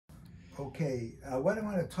Okay, what I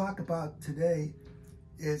want to talk about today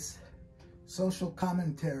is social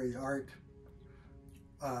commentary art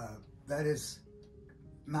that is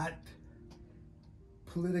not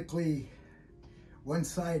politically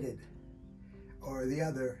one-sided or the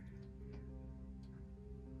other,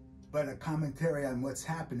 but a commentary on what's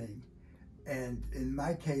happening. And in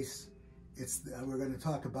my case, we're going to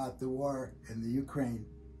talk about the war in the Ukraine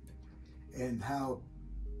and how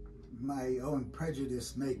my own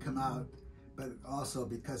prejudice may come out, but also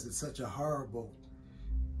because it's such a horrible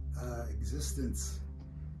existence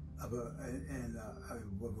of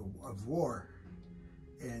war,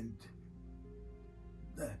 and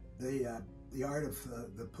the art of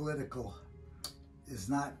the political is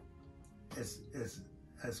not as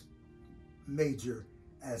major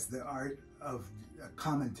as the art of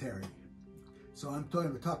commentary. So I'm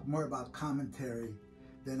going to talk more about commentary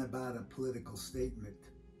than about a political statement,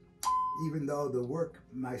 even though the work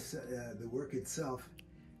itself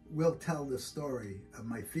will tell the story of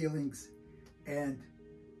my feelings and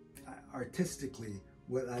artistically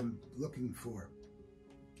what I'm looking for.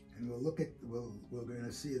 And we're going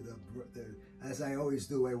to see as I always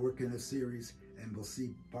do, I work in a series, and we'll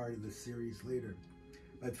see part of the series later.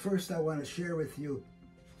 But first I want to share with you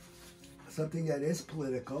something that is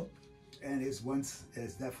political and is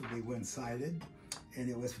definitely one-sided. And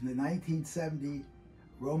it was from the 1970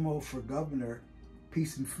 Romo for Governor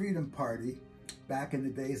Peace and Freedom Party, back in the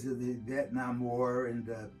days of the Vietnam War and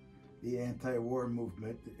the anti-war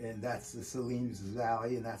movement. And that's the Salinas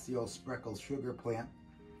Valley, and that's the old Spreckles sugar plant.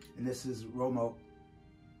 And this is Romo,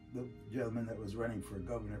 the gentleman that was running for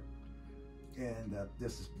governor. And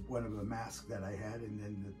this is one of the masks that I had, and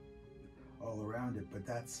then all around it. But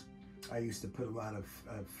I used to put a lot of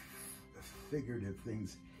figurative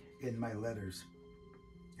things in my letters.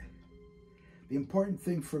 The important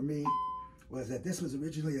thing for me was that this was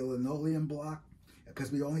originally a linoleum block, because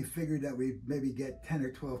we only figured that we'd maybe get 10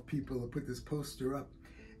 or 12 people to put this poster up.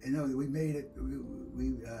 And no, we made it,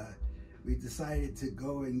 we decided to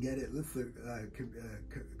go and get it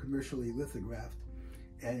commercially lithographed,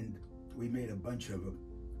 and we made a bunch of them.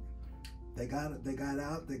 They got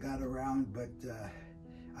out, they got around, but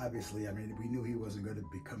obviously, I mean, we knew he wasn't going to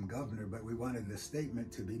become governor, but we wanted a statement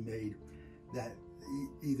to be made that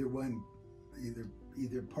either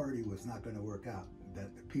party was not going to work out.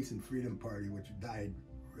 That the Peace and Freedom Party, which died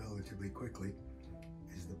relatively quickly,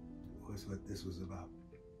 was what this was about.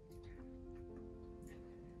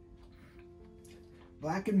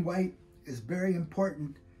 Black and white is very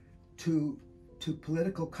important to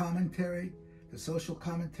political commentary, to social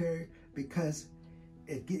commentary, because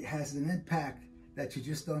it has an impact that you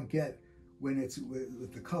just don't get when it's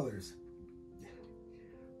with the colors.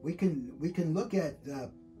 We can look at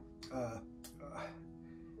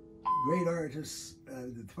great artists,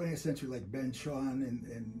 the 20th century, like Ben Shawn,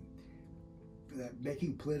 and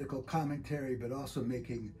making political commentary, but also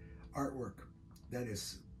making artwork that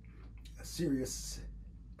is a serious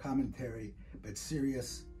commentary, but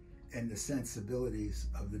serious in the sensibilities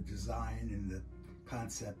of the design and the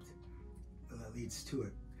concept that leads to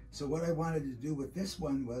it. So what I wanted to do with this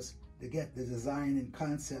one was to get the design and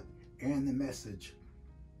concept and the message.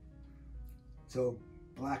 So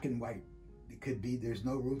black and white. It could be, there's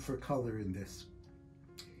no room for color in this.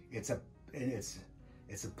 It's a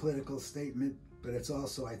political statement, but it's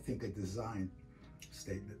also, I think, a design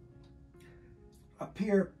statement. Up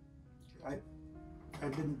here,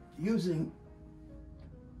 I've been using,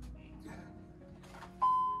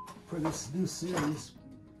 for this new series,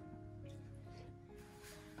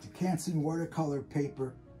 the Canson watercolor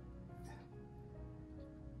paper.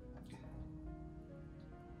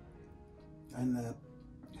 And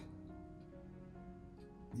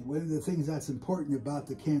one of the things that's important about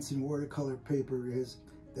the Canson watercolor paper is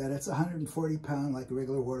that it's 140 pound like a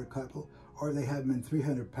regular watercolor, or they have them in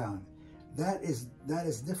 300 pound. That is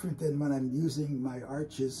different than when I'm using my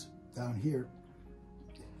arches down here,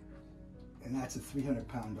 and that's a 300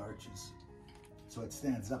 pound arches, so it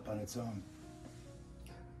stands up on its own.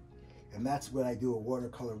 And that's what I do a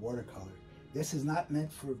watercolor. This is not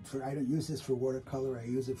meant for I don't use this for watercolor, I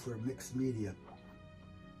use it for mixed media.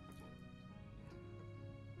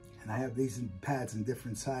 And I have these in pads in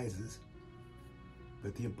different sizes.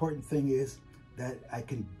 But the important thing is that I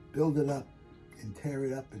can build it up and tear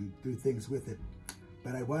it up and do things with it.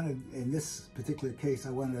 But I wanted, in this particular case,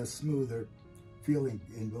 I wanted a smoother feeling,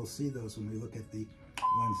 and we'll see those when we look at the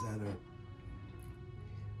ones that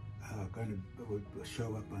are going to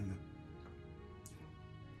show up on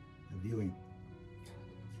the viewing.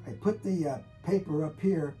 I put the paper up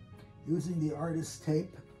here using the artist's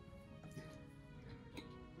tape.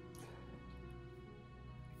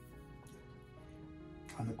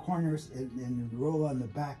 on the corners and roll on the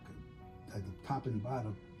back, at the top and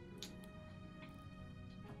bottom.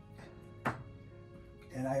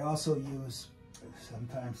 And I also use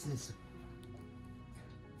sometimes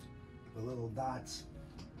the little dots.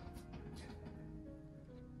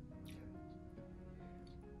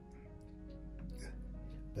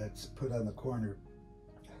 That's put on the corner.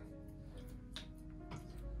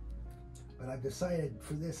 But I've decided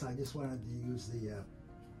for this, I just wanted to use the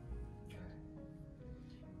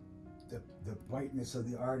whiteness of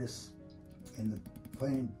the artist in the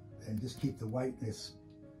plane, and just keep the whiteness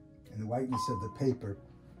and the whiteness of the paper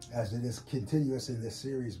as it is continuous in this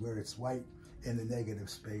series, where it's white in the negative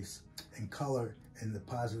space and color in the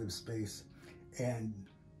positive space, and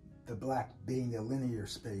the black being the linear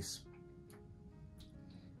space.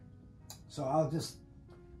 So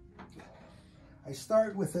I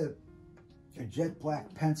start with a jet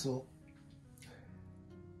black pencil,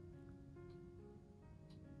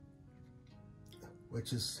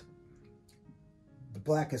 which is the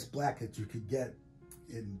blackest black that you could get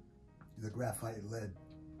in the graphite lead.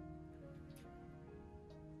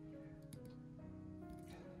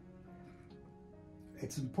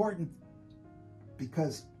 It's important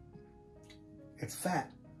because it's fat,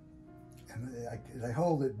 and I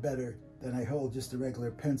hold it better than I hold just a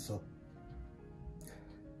regular pencil.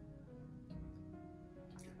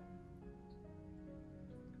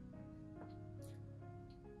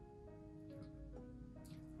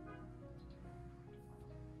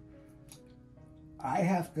 I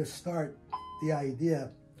have to start the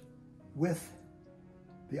idea with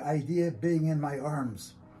the idea being in my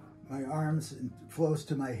arms. My arms flows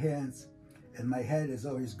to my hands, and my head is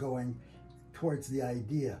always going towards the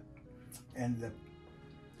idea. And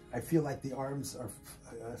I feel like the arms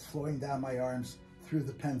are flowing down my arms through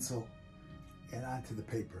the pencil and onto the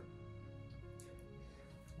paper.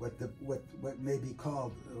 What may be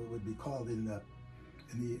called, or would be called in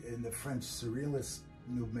the French Surrealist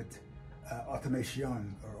movement,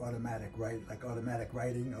 automation, or automatic writing, like automatic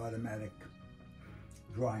writing, automatic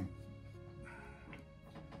drawing.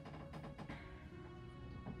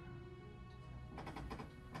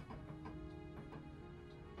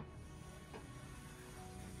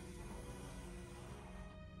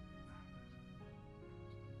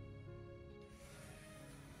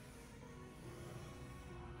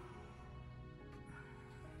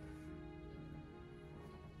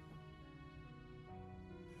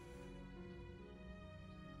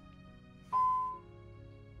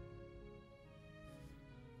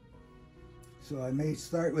 So I may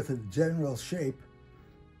start with a general shape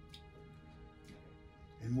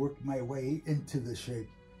and work my way into the shape,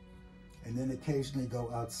 and then occasionally go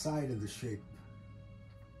outside of the shape.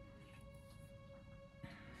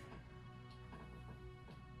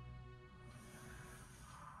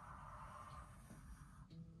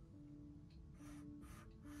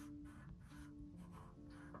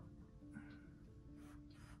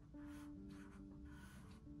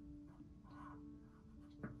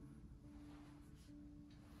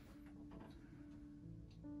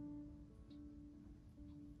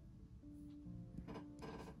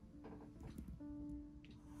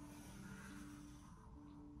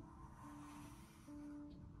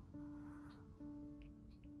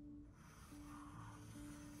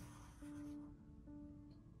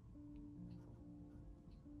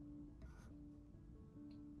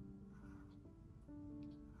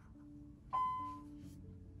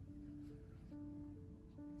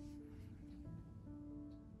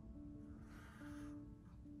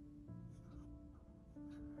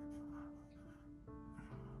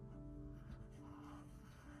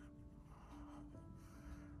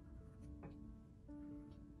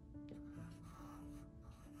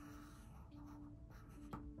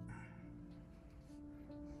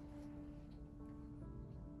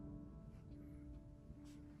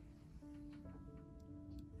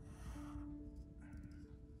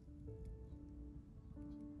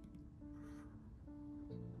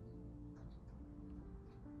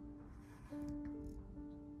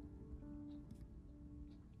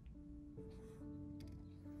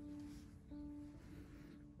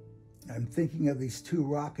 I'm thinking of these two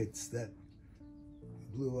rockets that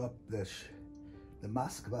blew up the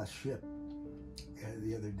Moskva ship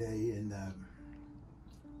the other day in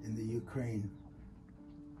the Ukraine,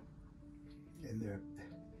 and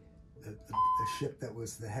the ship that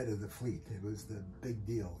was the head of the fleet. It was the big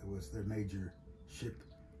deal. It was their major ship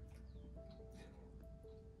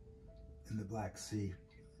in the Black Sea.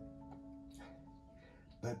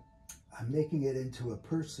 But I'm making it into a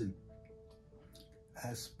person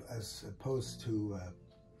as opposed to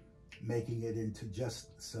making it into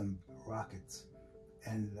just some rockets.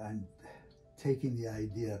 And I'm taking the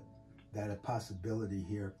idea that a possibility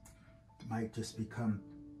here might just become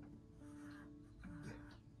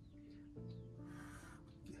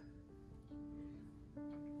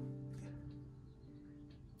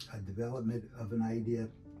a development of an idea.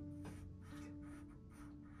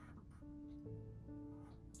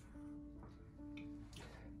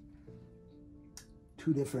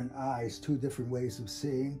 Two different eyes, two different ways of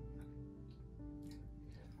seeing,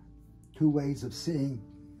 two ways of seeing.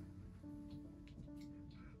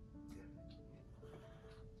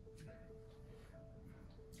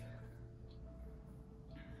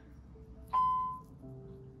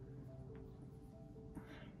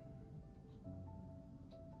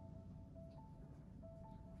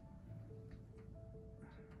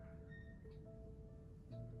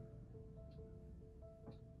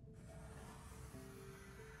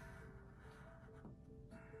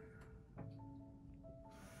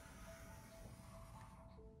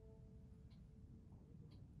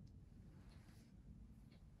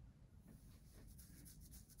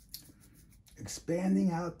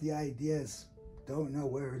 Expanding out the ideas. Don't know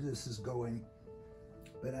where this is going,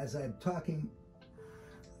 but as I'm talking,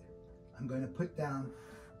 I'm going to put down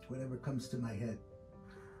whatever comes to my head.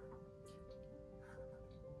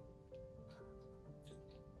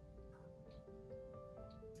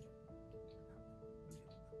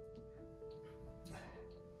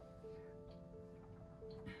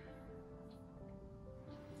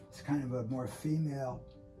 It's kind of a more female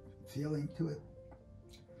feeling to it,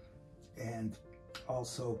 and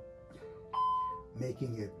also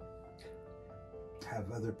making it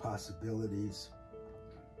have other possibilities,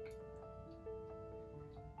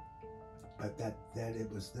 but that it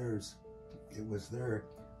was theirs. It was their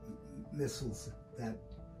missiles that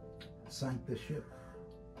sunk the ship.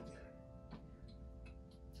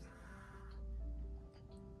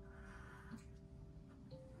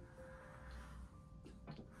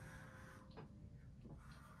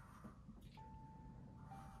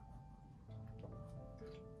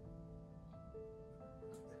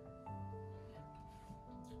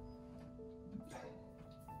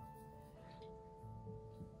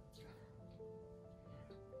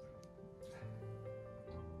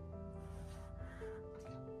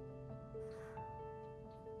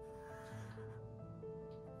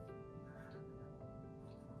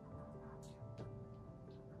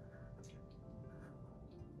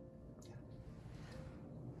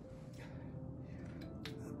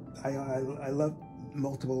 I love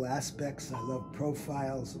multiple aspects. I love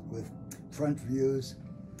profiles with front views.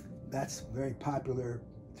 That's very popular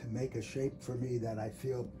to make a shape for me that I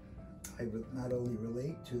feel I would not only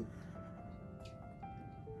relate to,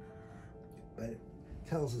 but it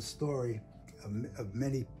tells a story of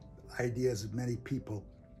many ideas of many people,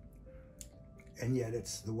 and yet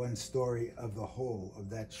it's the one story of the whole of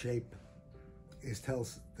that shape. It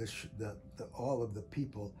tells all of the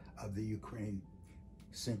people of the Ukraine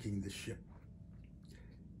sinking the ship.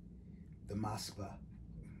 The Moscow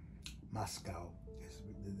is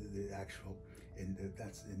the actual,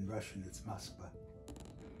 that's in Russian, it's Moskva.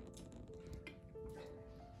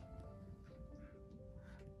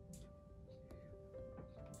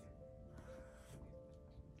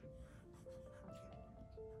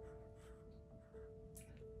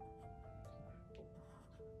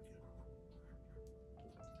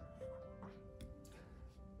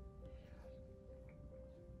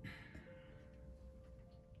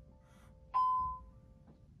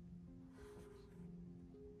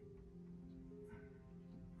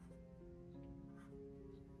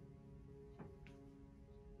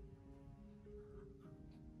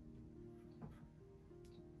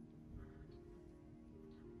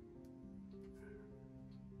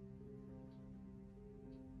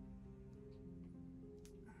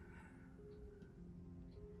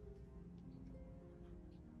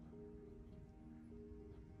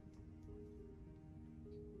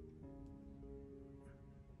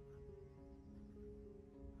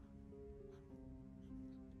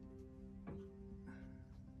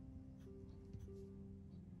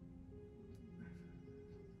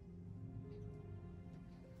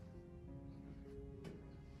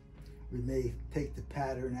 We may take the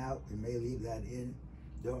pattern out, we may leave that in,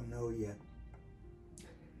 don't know yet.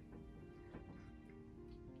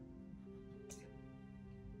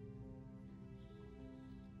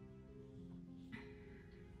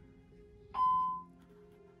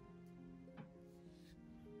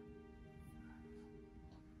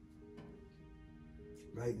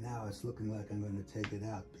 Right now it's looking like I'm going to take it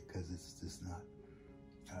out because it's just not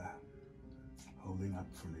holding up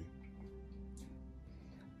for me.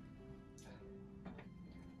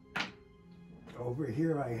 Over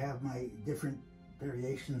here I have my different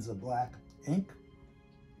variations of black. ink,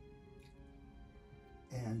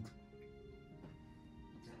 and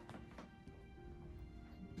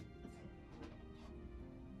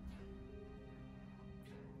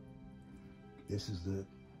this is the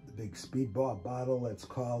big speedball bottle that's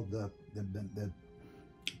called the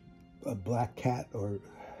Black Cat or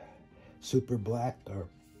Super Black, or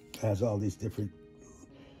has all these different.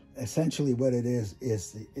 Essentially, what it is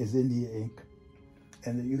India ink,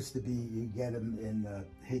 and it used to be you get them in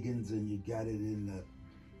Higgins, and you got it in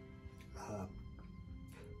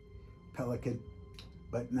Pelican,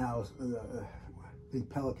 but now I think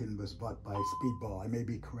Pelican was bought by Speedball. I may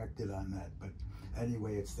be corrected on that, but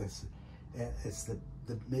anyway, it's this. It's the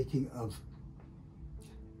making of.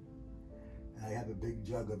 And I have a big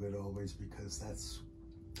jug of it always because that's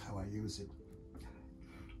how I use it.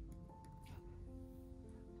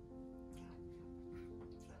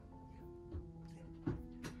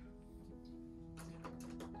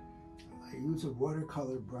 I use a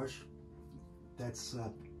watercolor brush that's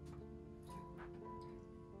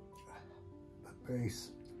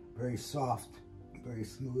very soft, very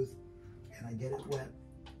smooth, and I get it wet.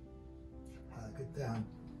 I get down,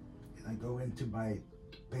 and I go into my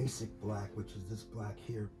basic black, which is this black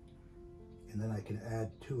here, and then I can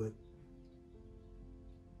add to it.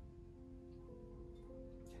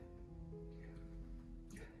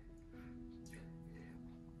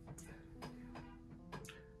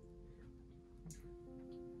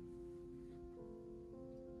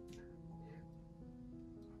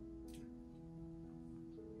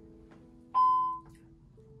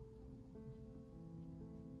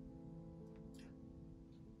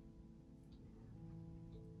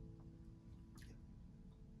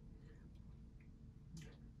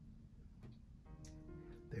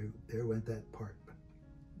 There went that part.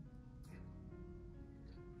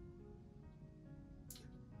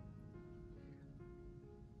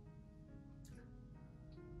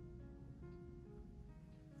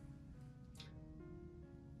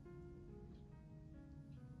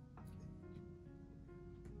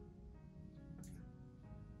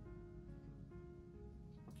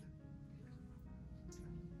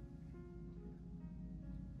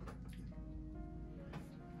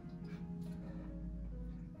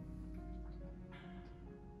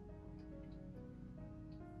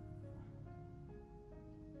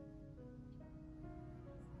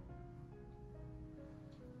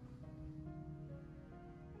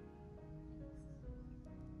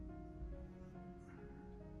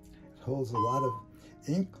 Holds a lot of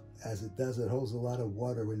ink as it does. It holds a lot of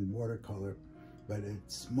water in watercolor, but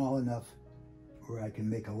it's small enough where I can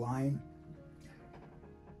make a line.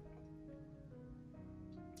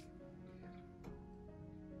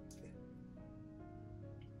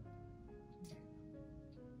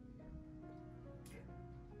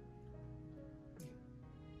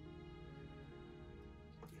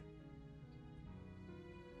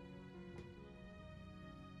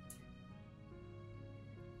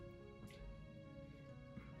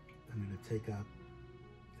 I'm going to take out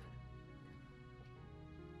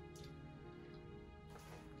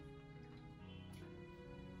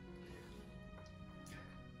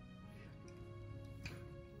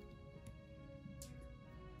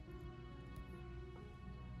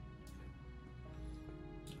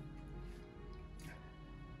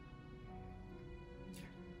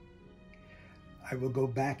I will go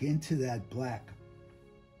back into that black,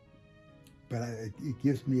 but it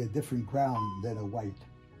gives me a different ground than a white.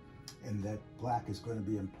 And that black is going to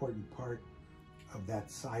be an important part of that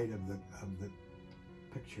side of the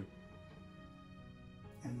picture,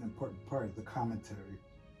 and an important part of the commentary.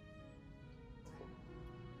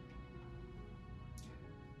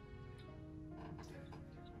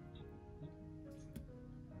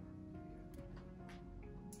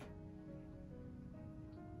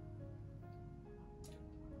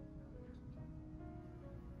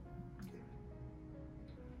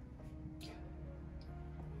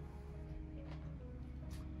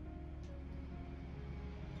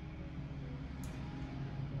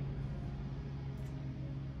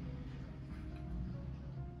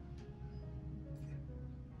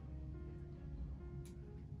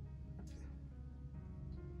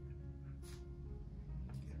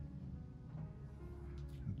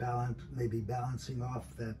 Maybe balancing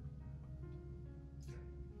off that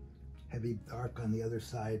heavy dark on the other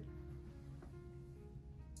side.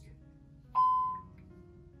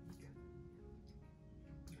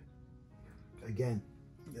 Again,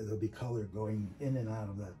 there'll be color going in and out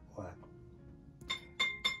of that black.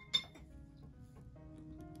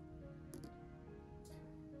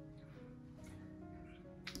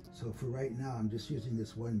 So for right now, I'm just using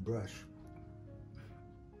this one brush.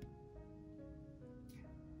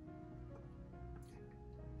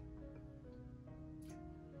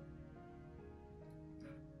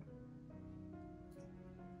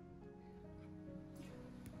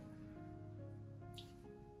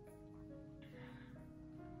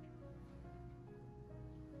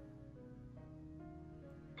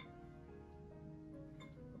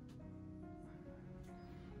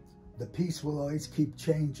 the piece will always keep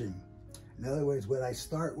changing. In other words, what I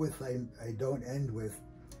start with, I don't end with,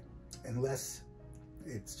 unless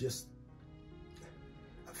it's just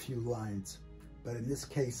a few lines. But in this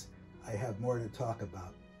case, I have more to talk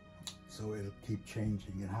about, so it'll keep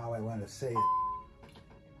changing and how I want to say it.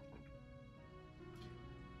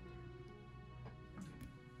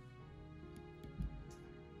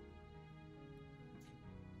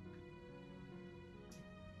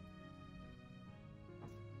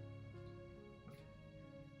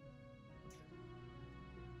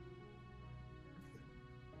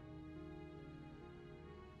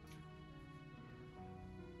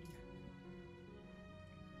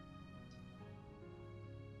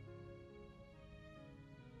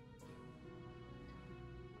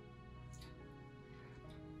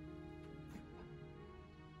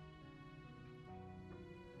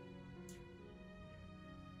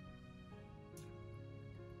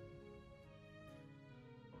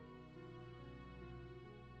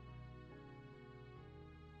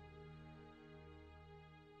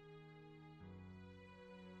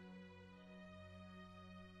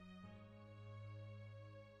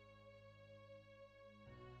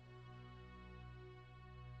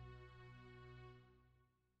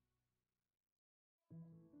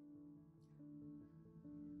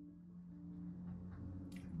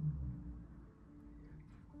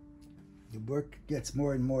 The work gets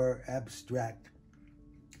more and more abstract,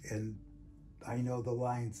 and I know the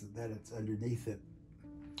lines that it's underneath it.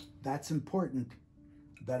 That's important,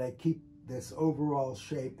 that I keep this overall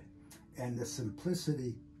shape and the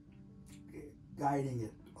simplicity guiding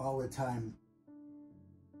it all the time.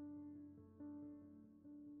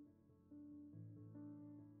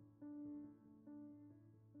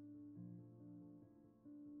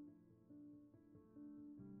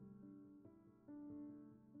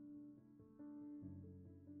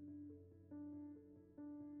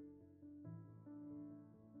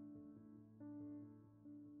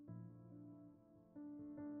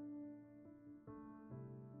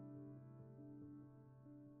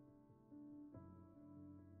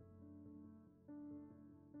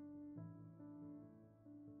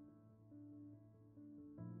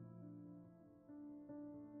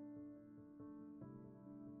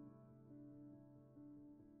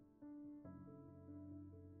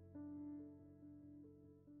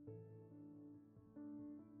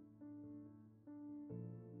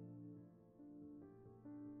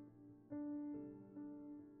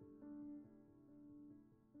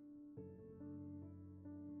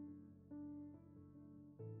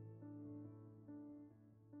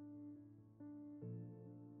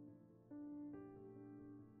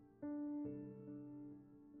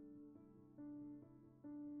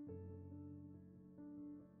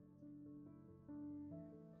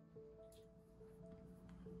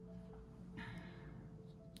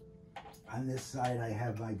 On this side, I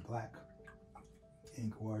have my black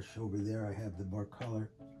ink wash. Over there, I have the more color.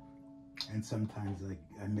 And sometimes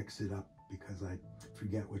I mix it up because I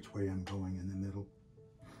forget which way I'm going in the middle.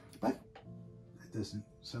 But it doesn't,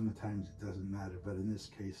 sometimes it doesn't matter. But in this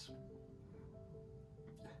case,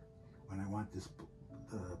 when I want this,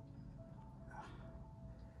 to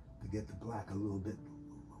get the black a little bit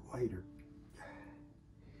whiter,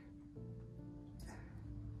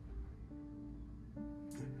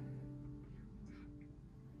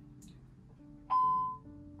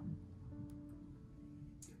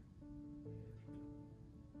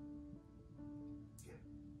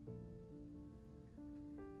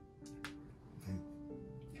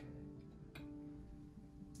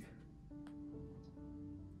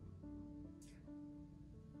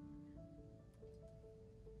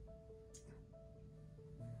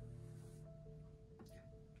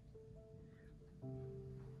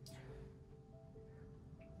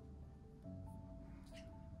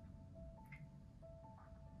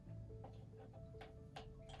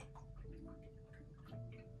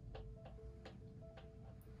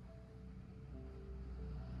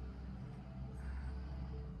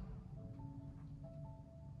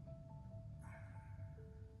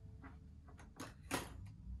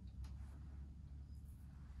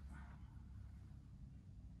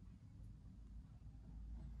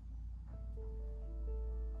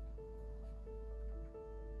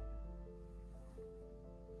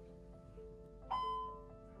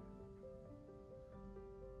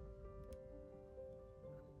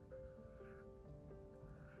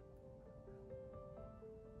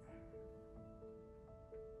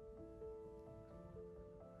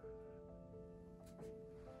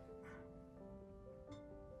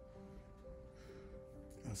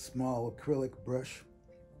 a small acrylic brush,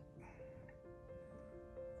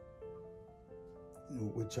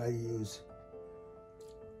 which I use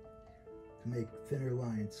to make thinner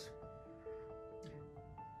lines.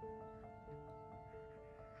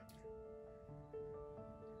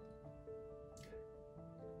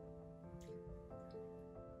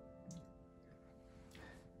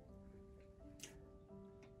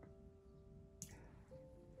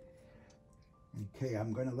 Okay,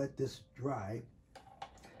 I'm going to let this dry.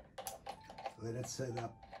 Let it set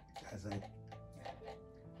up. As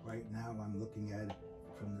right now I'm looking at it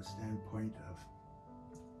from the standpoint of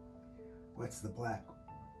what's the black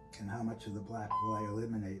and how much of the black will I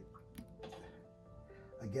eliminate.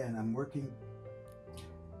 Again, I'm working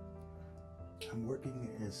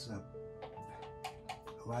as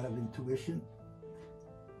a lot of intuition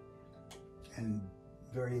and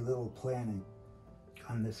very little planning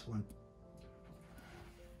on this one.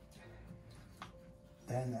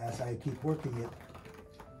 Then as I keep working it,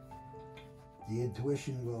 the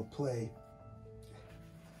intuition will play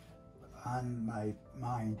on my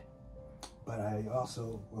mind, but I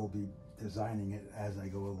also will be designing it as I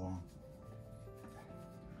go along.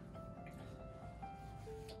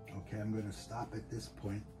 Okay, I'm going to stop at this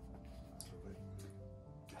point.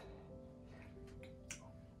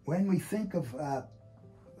 When we think of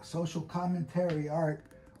social commentary art,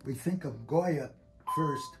 we think of Goya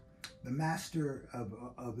first. The master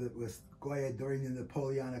of it was Goya during the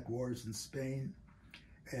Napoleonic Wars in Spain,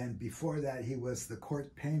 and before that he was the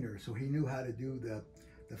court painter, so he knew how to do the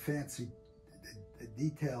fancy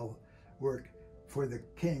detail work for the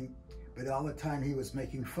king, but all the time he was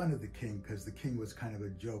making fun of the king because the king was kind of a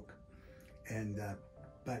joke. And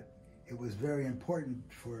but it was very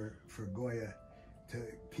important for Goya to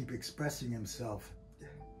keep expressing himself,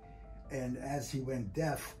 and as he went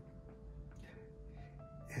deaf,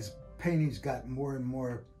 his paintings got more and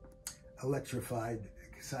more electrified,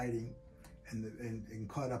 exciting, and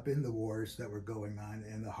caught up in the wars that were going on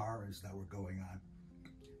and the horrors that were going on.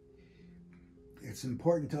 It's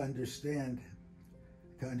important to understand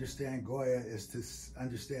Goya is to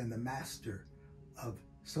understand the master of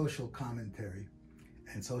social commentary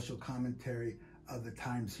and social commentary of the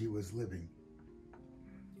times he was living.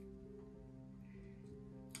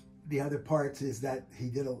 The other part is that he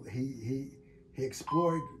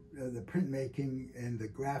explored the printmaking and the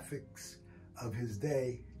graphics of his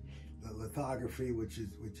day, the lithography, which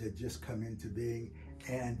had just come into being,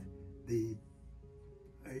 and the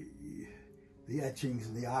etchings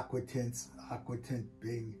and the aquatints, aquatint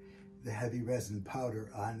being the heavy resin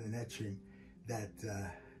powder on an etching that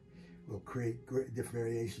will create different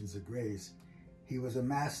variations of grays. He was a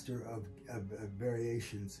master of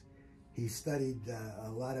variations. He studied a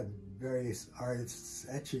lot of various artists'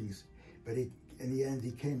 etchings, but in the end,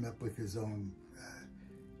 he came up with his own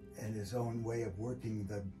and his own way of working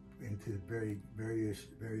into various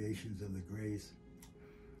variations of the grays.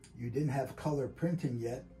 You didn't have color printing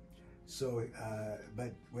yet, so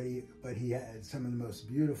but he had some of the most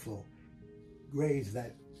beautiful grays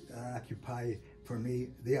that occupy, for me,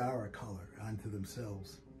 they are a color unto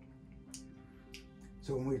themselves.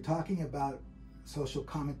 So when we're talking about social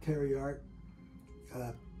commentary art,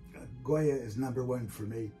 Goya is #1 for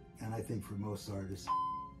me, and I think for most artists.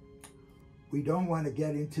 We don't want to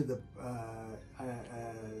get into the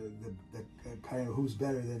kind of who's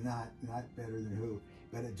better than not better than who,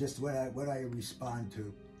 but just what I respond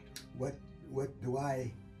to, what do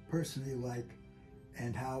I personally like,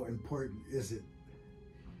 and how important is it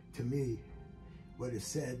to me, what is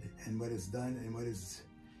said and what is done and what is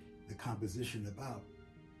the composition about.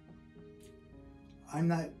 I'm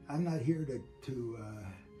not here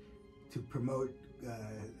to promote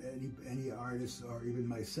any artist or even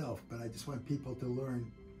myself, but I just want people to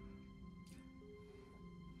learn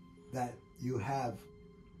that you have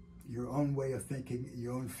your own way of thinking,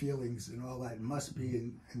 your own feelings, and all that must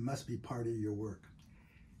be part of your work.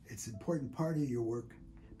 It's an important part of your work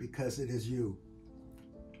because it is you.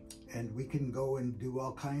 And we can go and do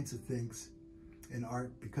all kinds of things in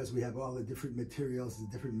art because we have all the different materials and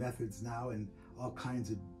different methods now and all kinds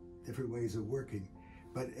of different ways of working.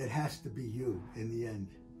 But it has to be you in the end.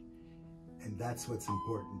 And that's what's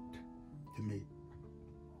important to me.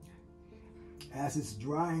 As it's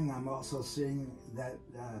drying, I'm also seeing that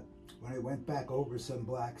when I went back over some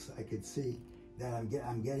blacks, I could see that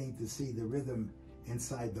I'm getting to see the rhythm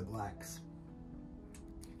inside the blacks.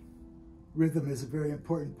 Rhythm is a very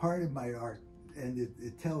important part of my art, and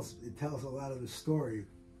it tells a lot of the story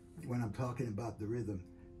when I'm talking about the rhythm.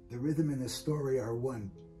 The rhythm and the story are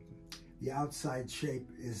one. The outside shape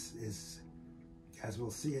is as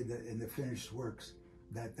we'll see in the finished works,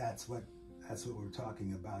 that's what we're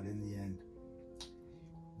talking about in the end.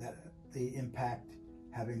 That the impact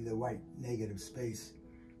having the white negative space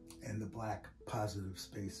and the black positive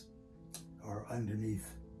space or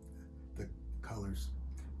underneath the colors,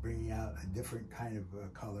 bringing out a different kind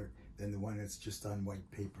of color than the one that's just on white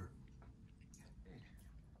paper.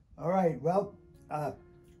 All right, well,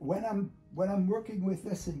 when I'm working with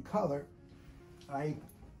this in color, I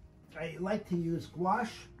like to use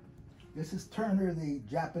gouache. This is Turner, the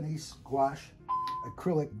Japanese gouache,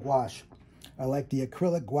 acrylic gouache. I like the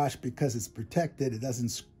acrylic gouache because it's protected. It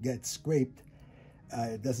doesn't get scraped.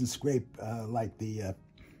 It doesn't scrape like the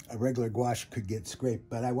a regular gouache could get scraped.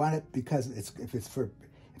 But I want it because if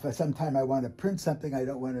sometime I want to print something, I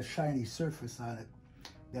don't want a shiny surface on it.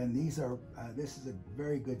 Then these are this is a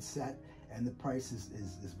very good set, and the price is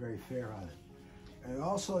very fair on it. I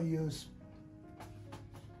also use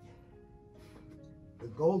the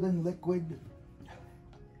golden liquid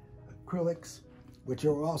acrylics, which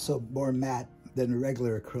are also more matte than a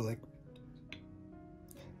regular acrylic.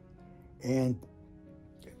 And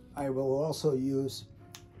I will also use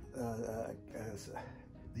the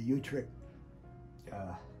Acrylic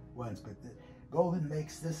ones, but the golden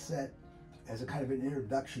makes this set as a kind of an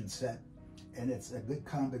introduction set, and it's a good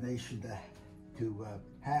combination to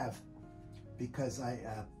have, because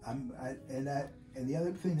and the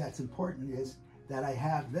other thing that's important is that I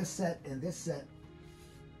have this set and this set.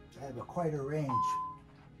 I have quite a range.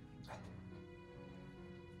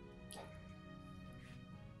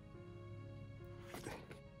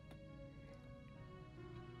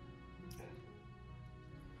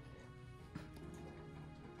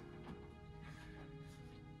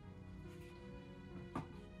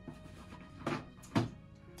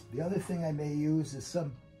 The other thing I may use is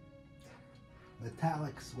some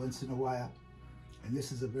metallics once in a while, and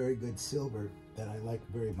this is a very good silver that I like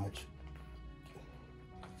very much.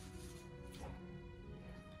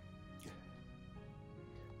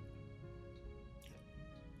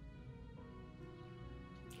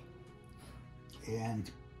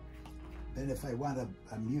 And then if I want a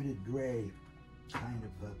muted gray, kind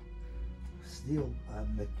of a steel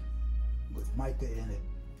with mica in it,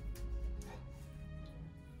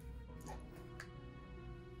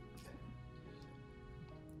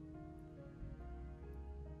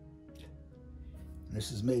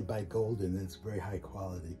 this is made by Golden, and it's very high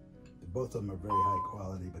quality. Both of them are very high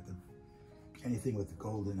quality, but anything with the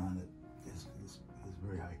golden on it is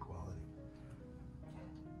very high quality.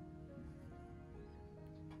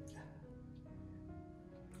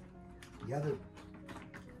 The other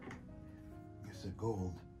is a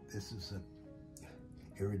gold. This is a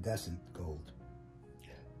iridescent gold,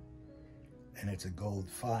 and it's a gold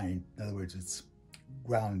fine. In other words, it's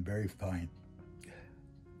ground very fine.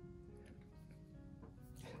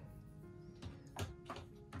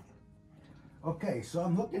 Okay, so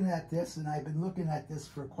I'm looking at this, and I've been looking at this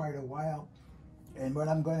for quite a while. And what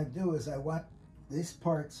I'm going to do is I want these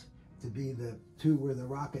parts to be the two where the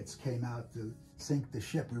rockets came out to sink the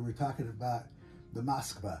ship. We were talking about the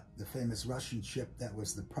Moskva, the famous Russian ship that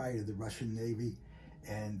was the pride of the Russian Navy.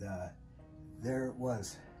 And there it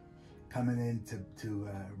was, coming in to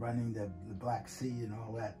running the Black Sea and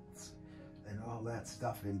all that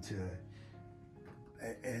stuff into,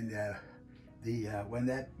 and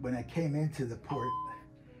when I came into the port,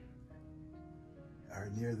 or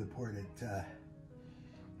near the port,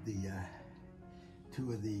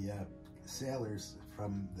 two of the sailors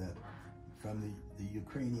from the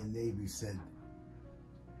Ukrainian Navy said,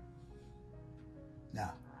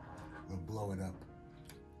 "Now, we'll blow it up,"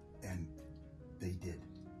 and they did.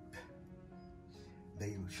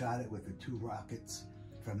 They shot it with the two rockets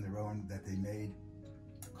from their own that they made,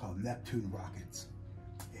 called Neptune rockets,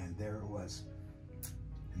 and there it was.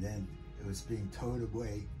 And then it was being towed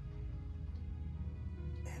away,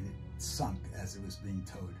 and it sunk as it was being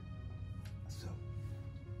towed. So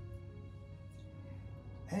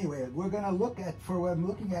anyway, we're going to look at, for what I'm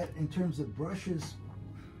looking at in terms of brushes,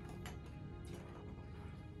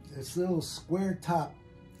 this little square top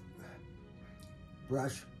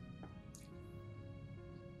brush.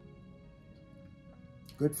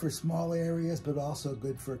 Good for small areas, but also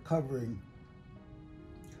good for covering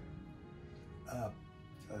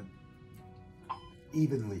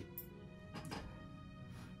evenly.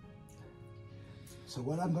 So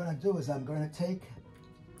what I'm going to do is I'm going to take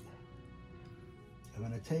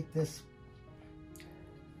this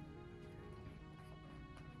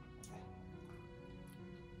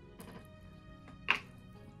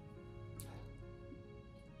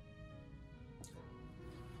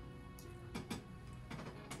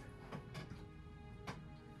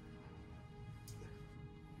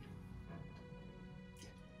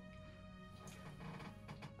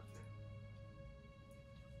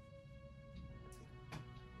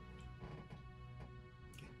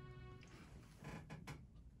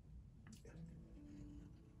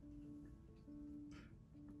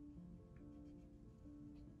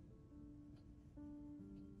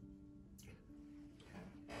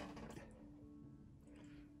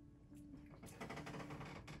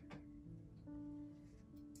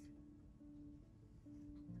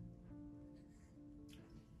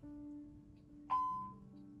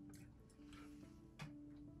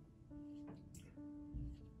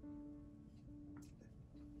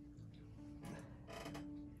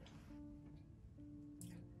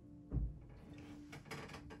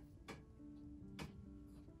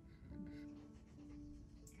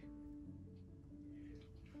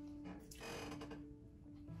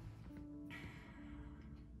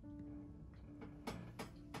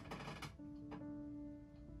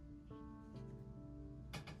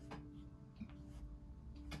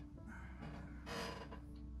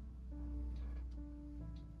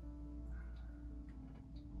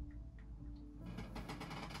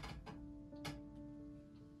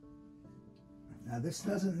Now this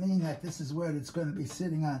doesn't mean that this is where it's going to be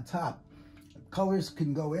sitting on top. Colors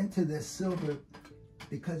can go into this silver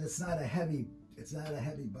because it's not a heavy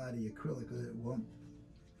body acrylic, because it won't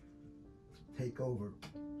take over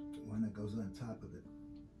when it goes on top of it.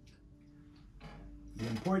 The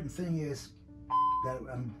important thing is that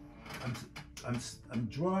I'm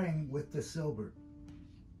drawing with the silver.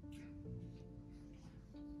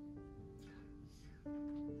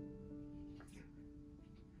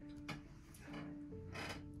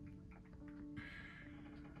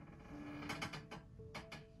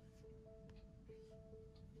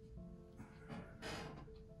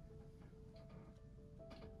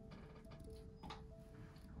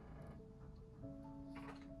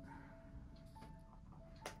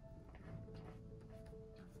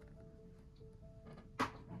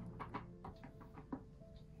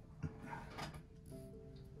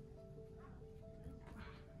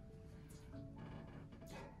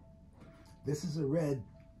 This is a red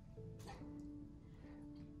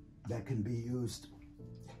that can be used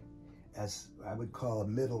as, I would call, a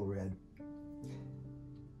middle red.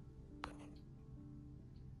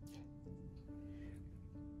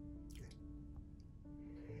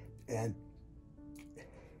 And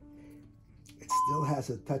it still has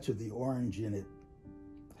a touch of the orange in it,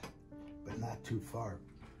 but not too far.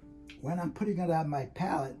 When I'm putting it on my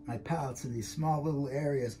palettes in these small little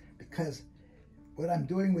areas, because what I'm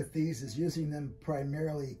doing with these is using them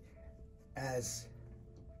primarily as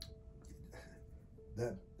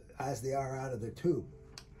they are out of the tube.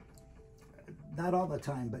 Not all the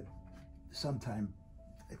time, but sometimes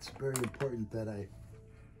it's very important that I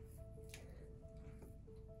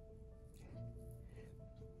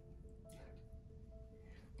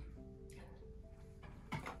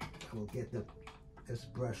will get this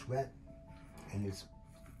brush wet, and it's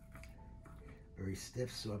very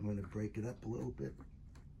stiff, so I'm going to break it up a little bit.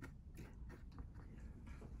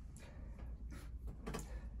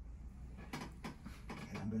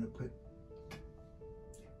 And I'm going to put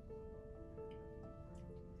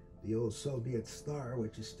the old Soviet star,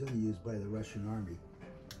 which is still used by the Russian army,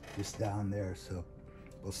 just down there. So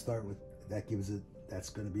we'll start with that. That's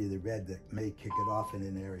going to be the red that may kick it off in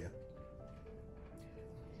an area.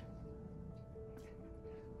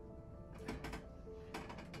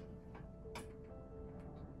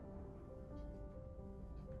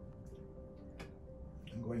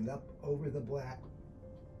 Going up over the black.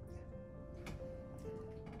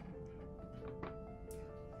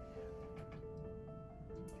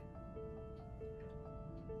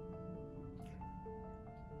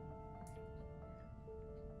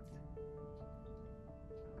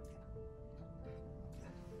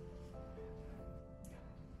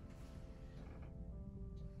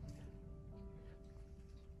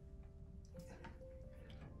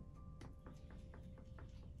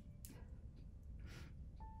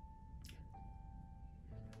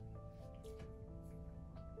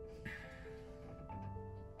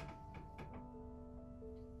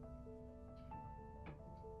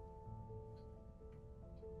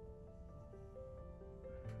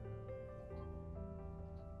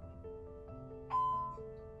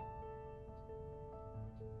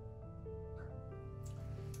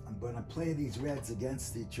 I'm going to play these reds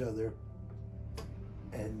against each other,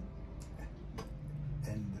 and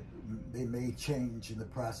they may change in the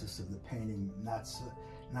process of the painting. Not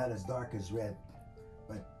as dark as red,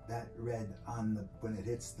 but that red when it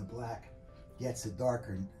hits the black gets it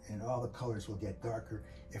darker, and all the colors will get darker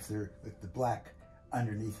if they're with the black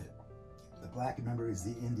underneath it. The black, remember, is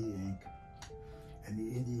the India ink, and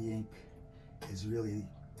the India ink really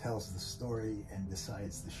tells the story and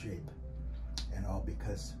decides the shape and all,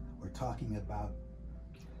 because we're talking about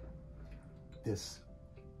this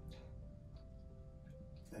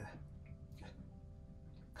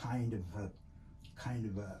kind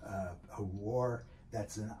of a war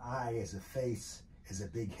that's an eye as a face, as a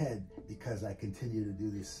big head, because I continue to do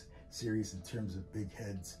this series in terms of big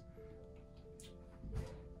heads.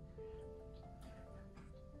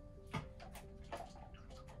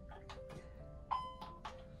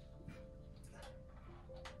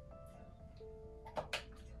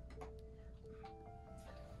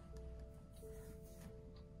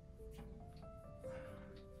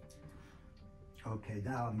 Okay,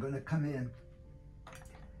 now I'm going to come in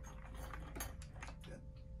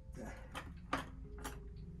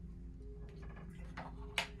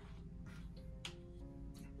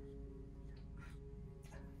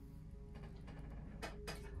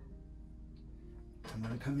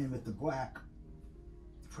with the black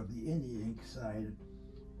from the India ink side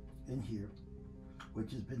in here,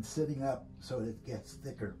 which has been sitting up so that it gets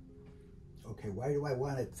thicker. Okay, why do I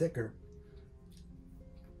want it thicker?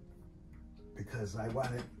 because I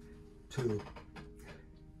want it to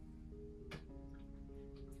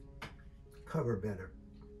cover better.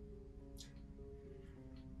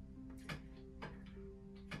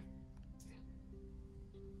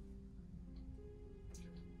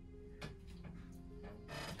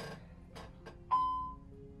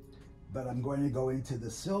 But I'm going to go into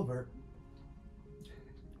the silver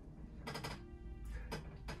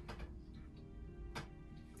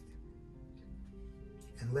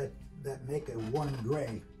and let that make a warm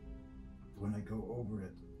gray when I go over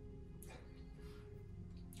it.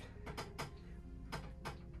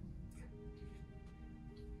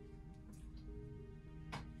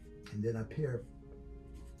 And then up here,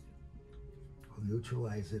 I'll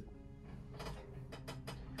neutralize it.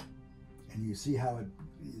 And you see how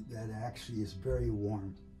that actually is very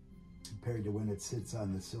warm compared to when it sits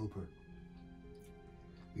on the silver.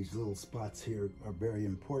 These little spots here are a very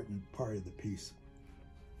important part of the piece.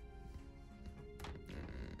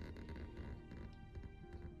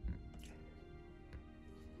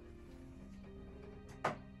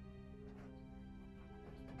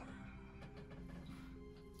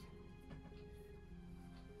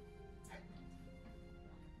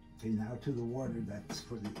 Okay, now to the water that's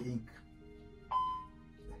for the ink.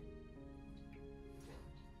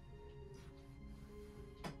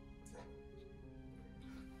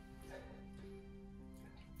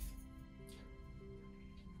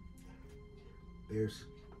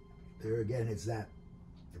 There again is that,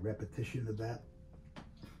 the repetition of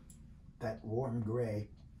that warm gray,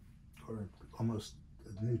 or almost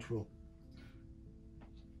neutral.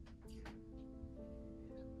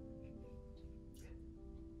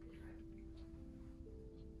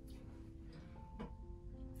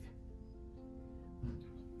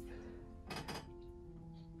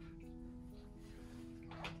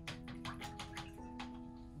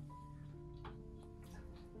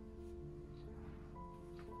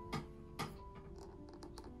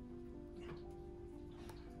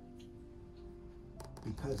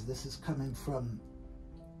 Because this is coming from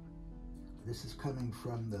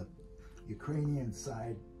the Ukrainian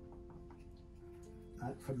side,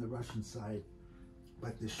 not from the Russian side,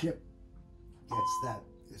 but the ship gets that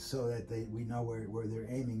so that we know where they're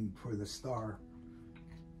aiming for the star.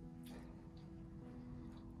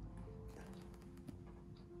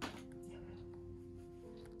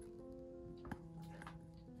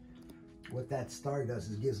 What that star does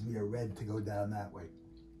is gives me a red to go down that way.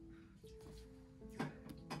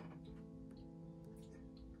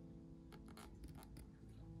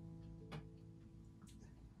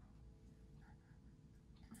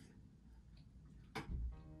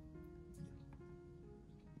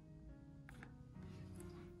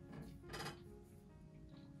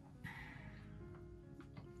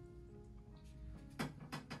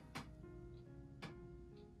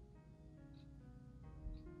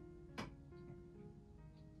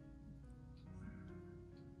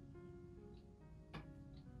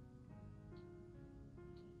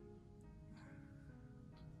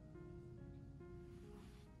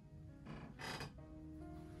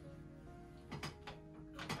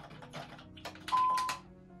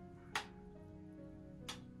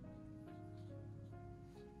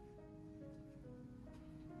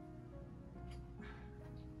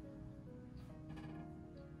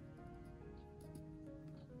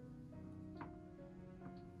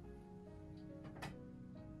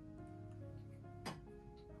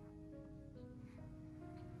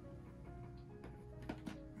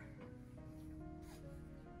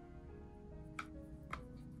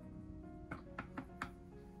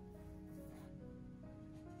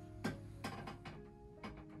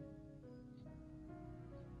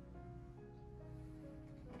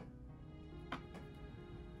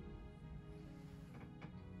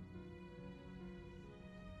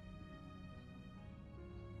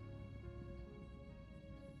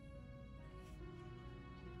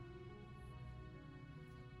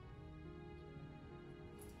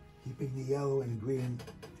 Keeping the yellow and green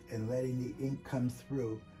and letting the ink come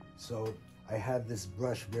through. So I have this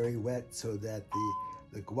brush very wet so that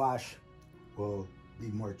the gouache will be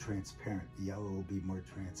more transparent. The yellow will be more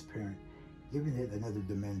transparent, giving it another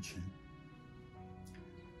dimension.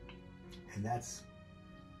 And that's,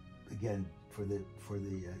 again, for the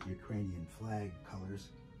Ukrainian flag colors.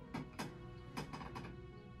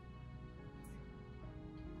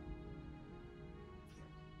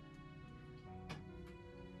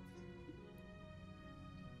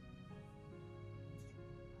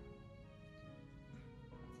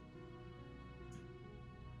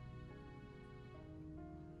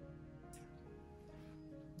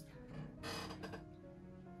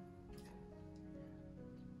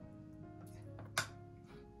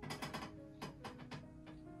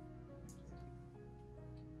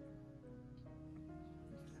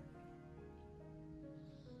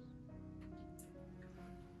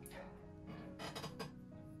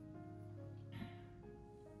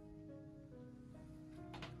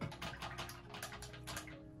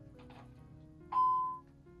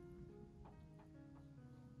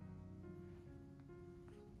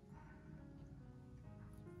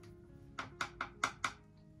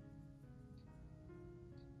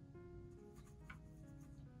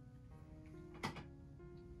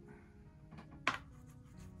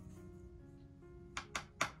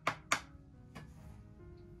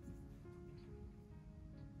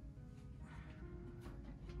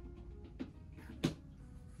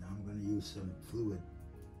 use some fluid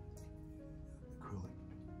acrylic.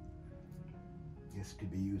 This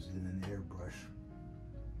could be used in an airbrush.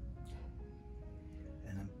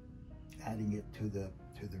 And I'm adding it to the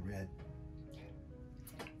red.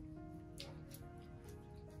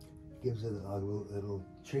 Gives it it'll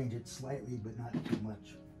change it slightly, but not too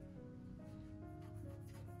much.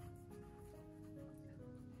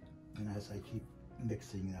 And as I keep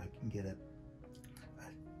mixing, I can get a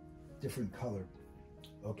different color.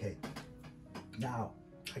 Okay, now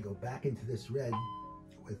I go back into this red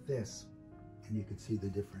with this, and you can see the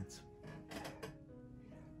difference.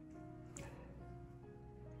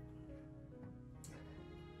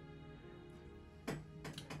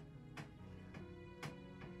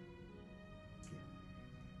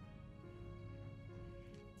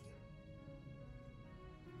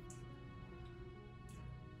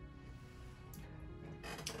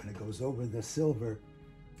 When it goes over the silver,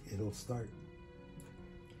 it'll start,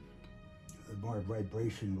 more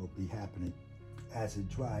vibration will be happening as it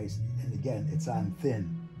dries. And again, it's on thin.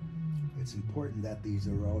 It's important that these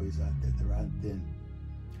are always on, that they're on thin.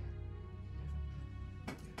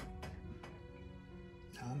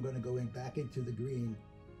 Now I'm going to go back into the green.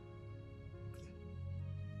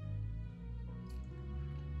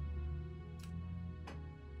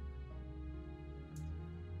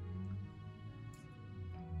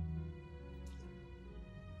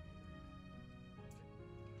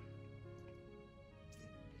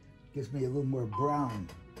 Gives me a little more brown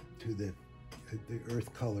to the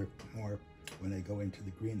earth color more when I go into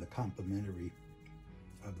the green, the complementary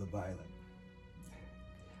of the violet.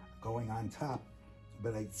 Going on top,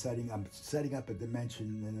 but I'm setting up a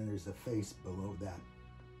dimension, and then there's a face below that.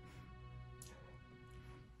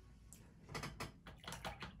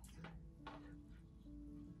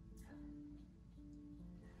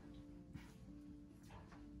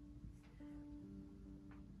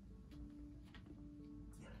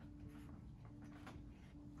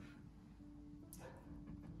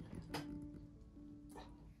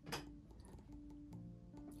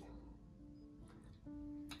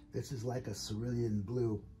 This is like a cerulean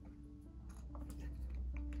blue,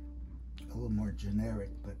 a little more generic,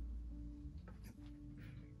 but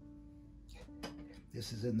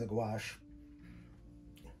this is in the gouache.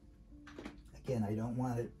 Again, I don't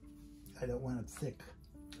want it thick.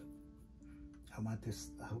 I want this,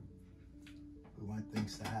 we want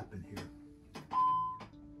things to happen here.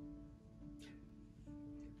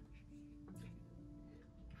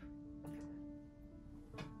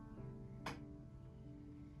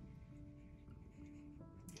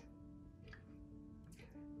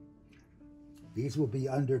 These will be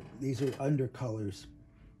these are undercolors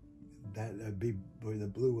that be where the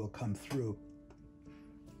blue will come through.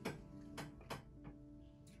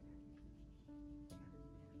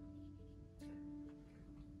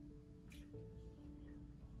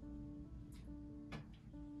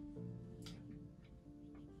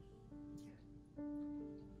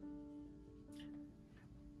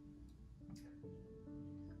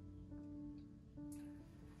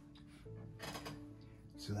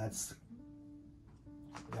 So that's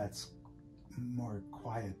more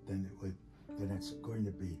quiet than it's going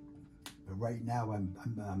to be. But right now I'm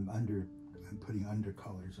putting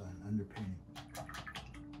undercolors on, underpainting.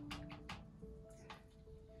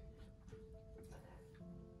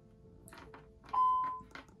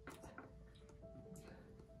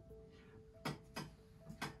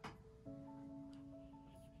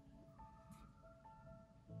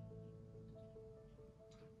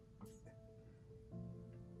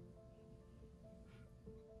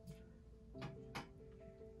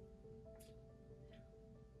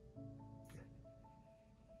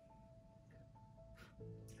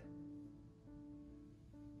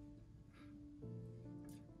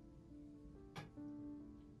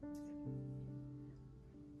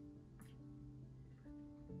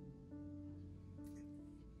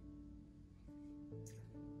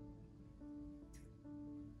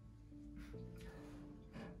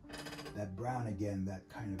 That brown again, that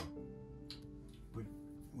kind of,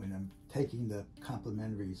 when I'm taking the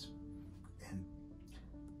complementaries and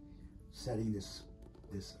setting these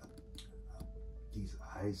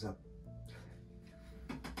eyes up,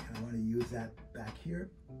 and I want to use that back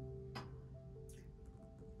here.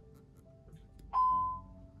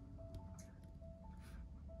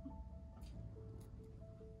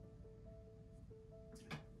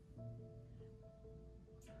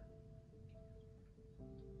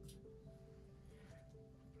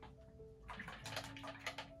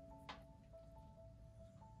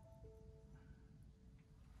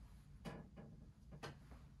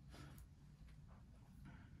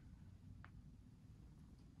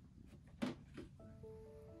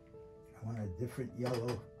 different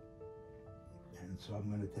yellow, and so I'm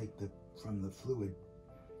going to take from the fluid.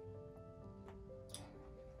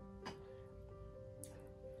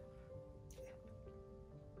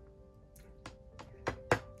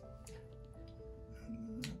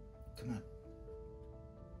 Come on.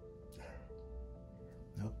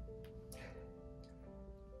 Nope.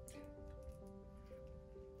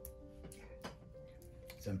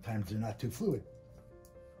 Sometimes they're not too fluid.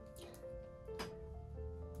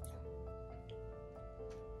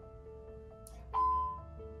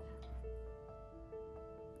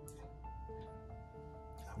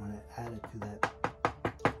 I want to add it to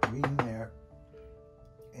that green there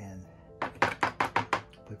and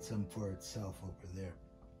put some for itself over there.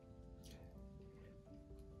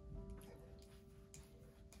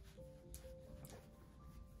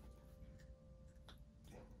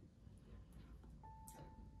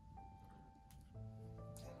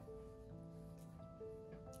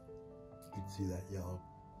 You can see that yellow.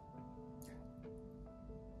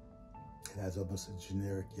 It has almost a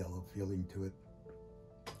generic yellow feeling to it.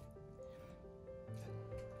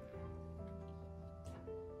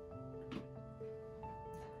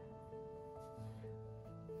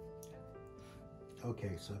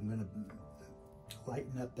 Okay, so I'm going to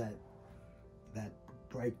lighten up that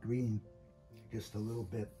bright green just a little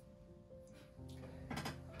bit.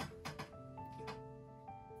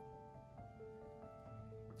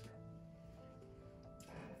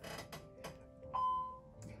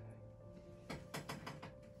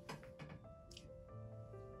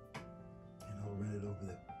 And I'll run it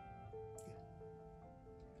over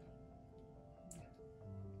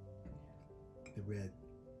the red.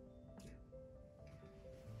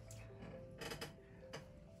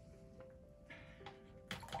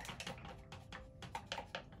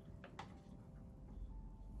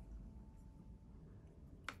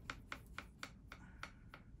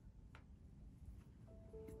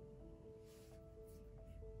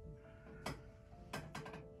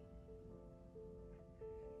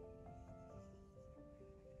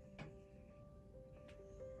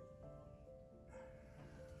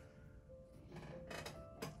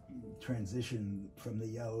 Transition from the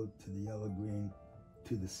yellow to the yellow green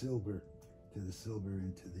to the silver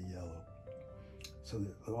into the yellow. So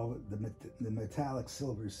that all the metallic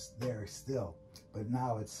silver's there still, but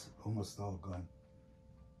now it's almost all gone.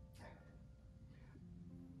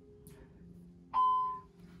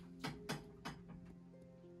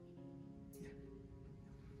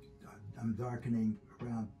 I'm darkening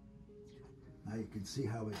around. Now you can see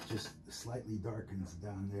how it just slightly darkens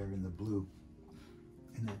down there in the blue.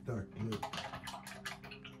 In that dark blue.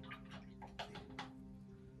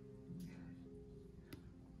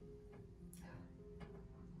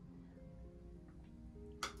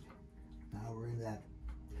 Now we're in that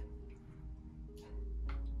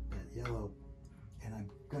yellow, and I'm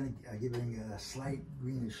giving it a slight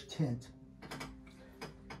greenish tint.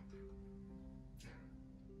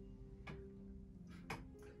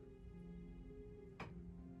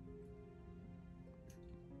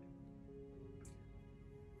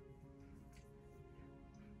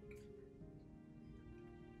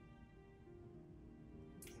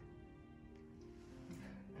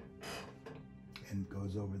 And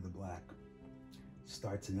goes over the black,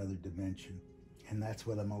 starts another dimension. And that's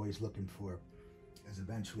what I'm always looking for, is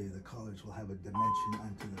eventually the colors will have a dimension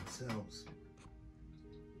unto themselves.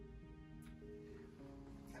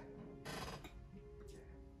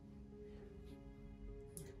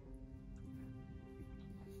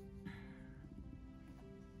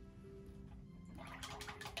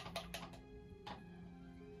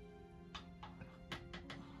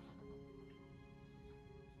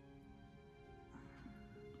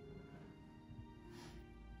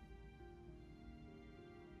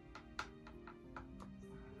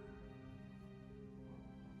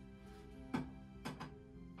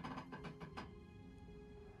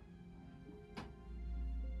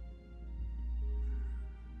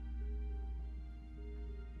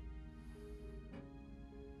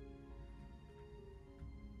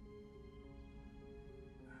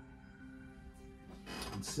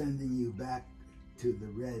 I'm sending you back to the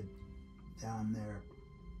red down there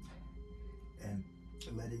and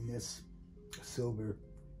letting this silver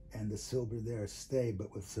and the silver there stay,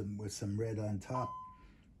 but with some red on top.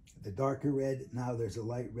 The darker red, now there's a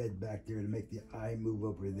light red back there to make the eye move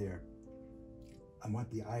over there. I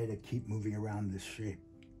want the eye to keep moving around this shape.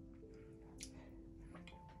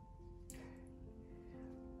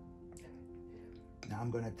 Now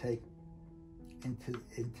I'm going to take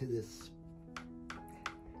into this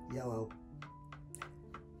yellow,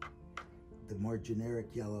 the more generic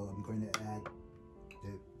yellow, I'm going to add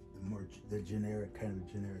the generic, kind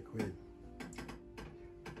of generic red.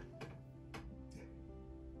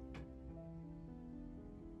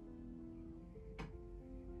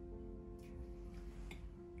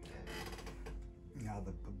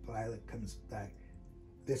 violet comes back.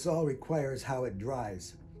 This all requires how it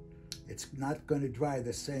dries. It's not going to dry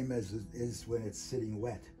the same as it is when it's sitting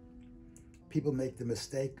wet. People make the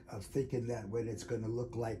mistake of thinking that when it's going to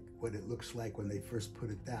look like what it looks like when they first put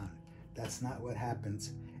it down. That's not what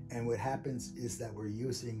happens. And what happens is that we're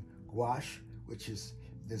using gouache, which is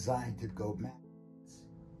designed to go matte.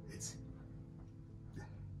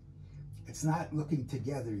 It's not looking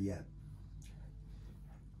together yet.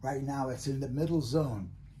 Right now it's in the middle zone.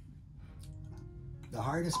 The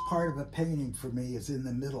hardest part of a painting for me is in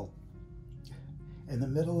the middle. In the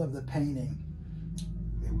middle of the painting,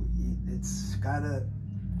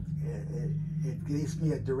 it gives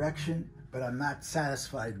me a direction, but I'm not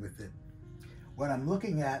satisfied with it. What I'm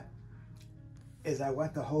looking at is I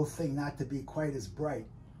want the whole thing not to be quite as bright,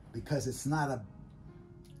 because it's not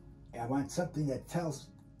I want something that tells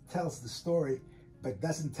the story, but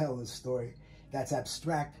doesn't tell the story. That's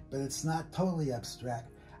abstract, but it's not totally abstract.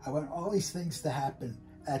 I want all these things to happen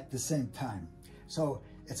at the same time. So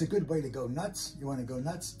it's a good way to go nuts. You want to go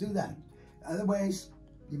nuts, do that. Other ways,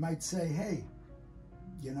 you might say, hey,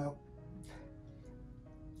 you know,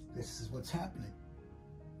 this is what's happening.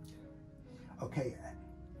 Okay,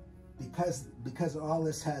 because all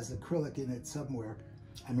this has acrylic in it somewhere,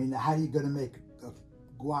 I mean, how are you going to make a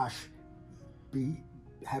gouache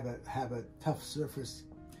have a tough surface?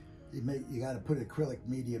 You got to put acrylic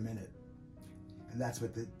medium in it, and that's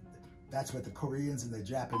what the Koreans and the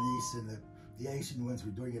Japanese and the Asian ones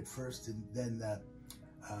were doing it first, and then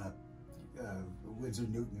Winsor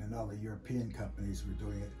Newton and all the European companies were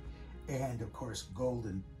doing it, and of course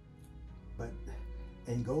Golden. But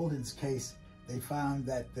in Golden's case, they found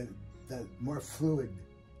that the more fluid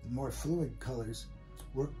colors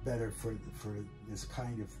work better for this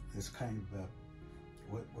kind of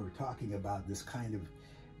what we're talking about, this kind of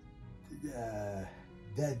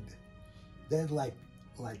dead like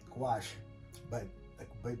gouache, but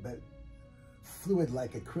fluid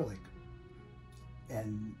like acrylic,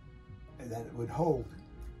 and that it would hold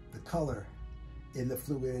the color in the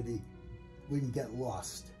fluidity, wouldn't get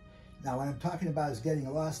lost. Now, what I'm talking about is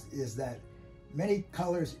getting lost is that many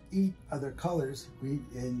colors eat other colors,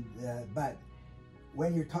 but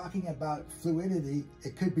when you're talking about fluidity,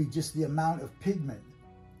 it could be just the amount of pigment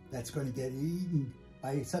that's going to get eaten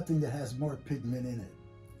by something that has more pigment in it.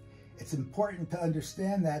 It's important to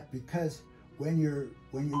understand that, because when you're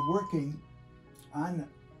working on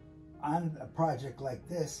a project like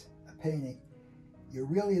this, a painting, you're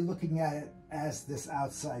really looking at it as this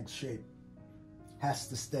outside shape has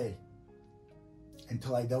to stay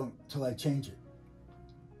until I change it.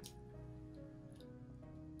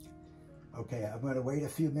 Okay, I'm going to wait a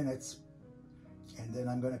few minutes, and then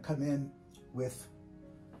I'm going to come in with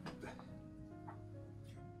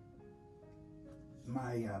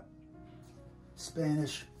my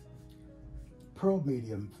Spanish pearl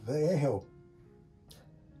medium, Vallejo.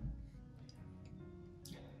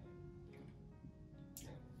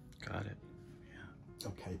 Got it. Yeah.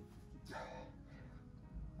 Okay.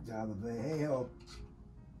 Now the Vallejo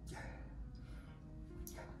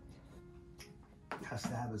has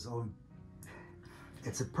to have its own.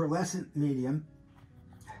 It's a pearlescent medium.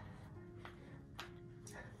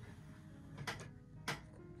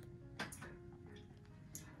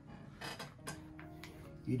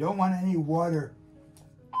 You don't want any water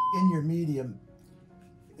in your medium.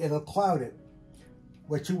 It'll cloud it.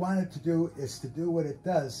 What you want it to do is to do what it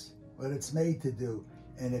does, what it's made to do.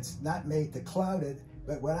 And it's not made to cloud it,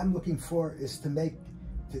 but what I'm looking for is to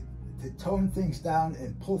tone things down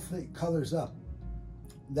and pull colors up.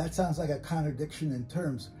 That sounds like a contradiction in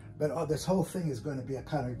terms, but this whole thing is going to be a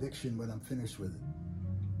contradiction when I'm finished with it.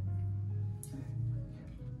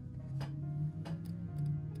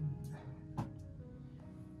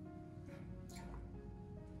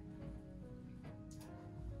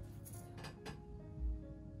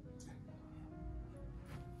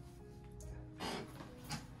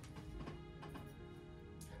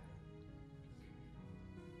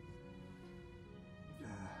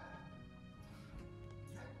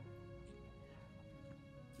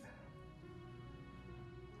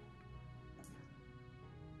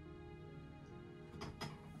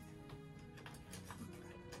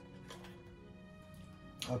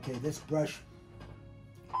 Okay, this brush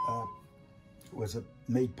was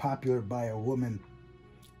made popular by a woman,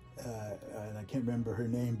 and I can't remember her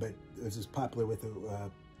name, but it was just popular with the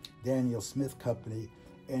Daniel Smith company,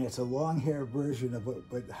 and it's a long hair version of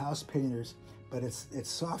what house painters, but it's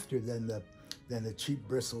softer than the cheap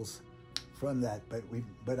bristles from that. But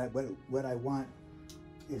what I want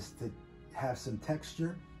is to have some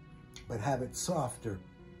texture, but have it softer.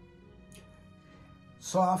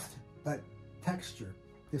 Soft, but texture.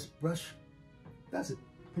 this brush does it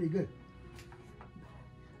pretty good.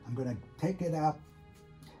 I'm going to take it out,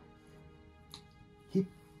 keep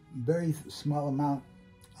a very small amount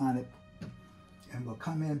on it, and we'll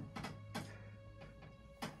come in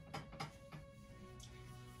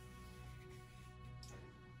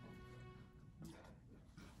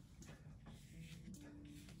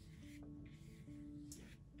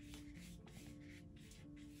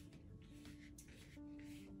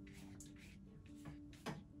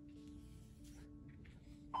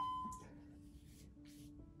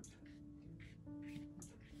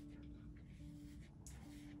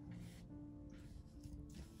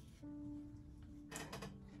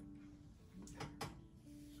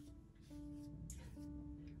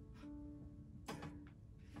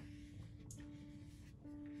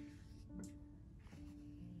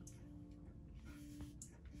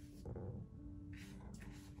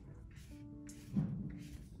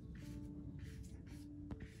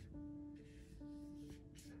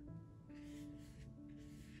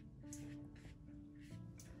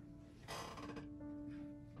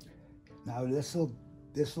now.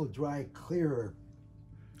 This will dry clearer,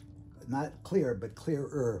 not clear, but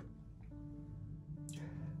clearer.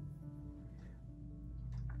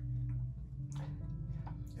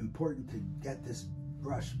 Important to get this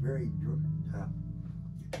brush very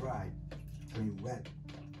dry, I mean wet,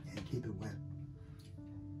 and keep it wet.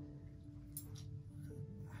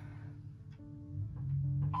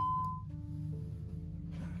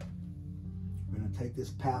 I'm going to take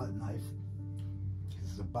this palette knife.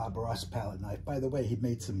 This is a Bob Ross palette knife. By the way, he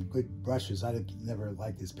made some good brushes. I never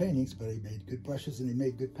liked his paintings, but he made good brushes and he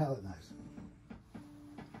made good palette knives.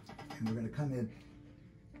 And we're going to come in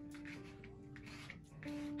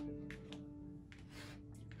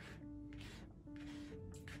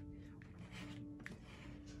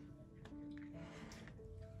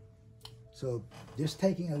so just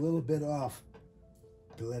taking a little bit off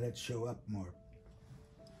to let it show up more.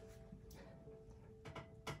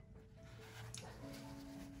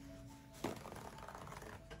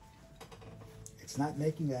 It's not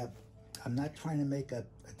making I'm not trying to make a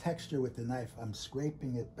texture with the knife. I'm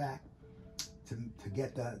scraping it back to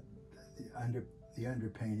get the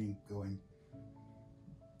underpainting going.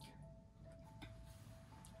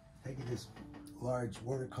 Taking this large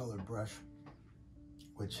watercolor brush,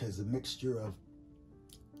 which has a mixture of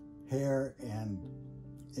hair and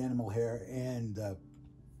animal hair and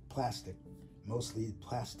plastic, mostly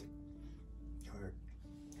plastic.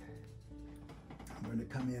 I'm going to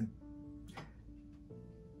come in,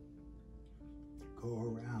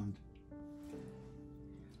 go around.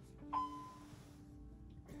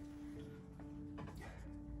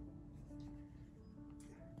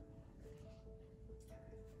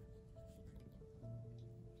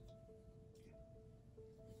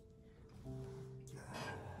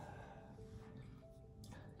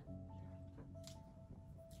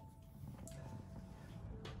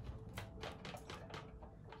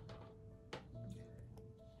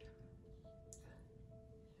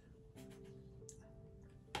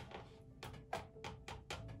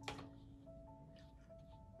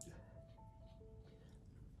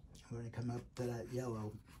 I'm going to come up to that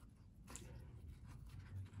yellow.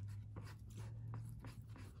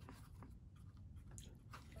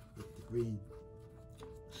 With the green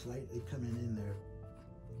slightly coming in there.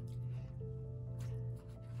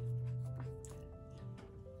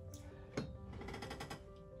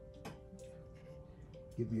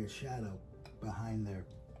 Give me a shadow behind there.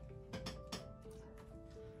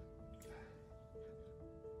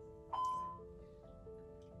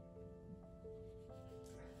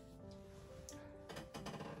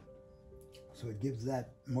 So it gives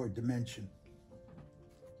that more dimension.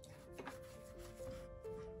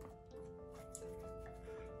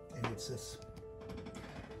 And it's this.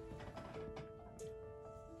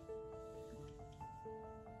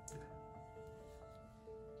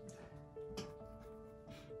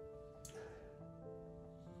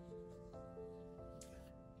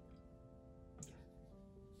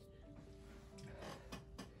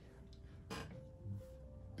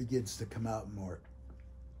 Begins to come out more.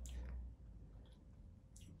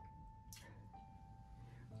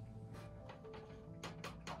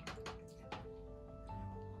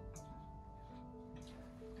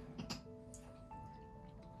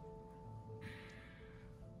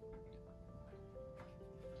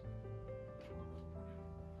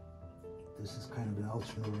 This is kind of an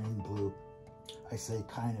ultramarine blue. I say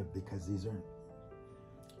kind of because these aren't,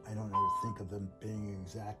 I don't ever think of them being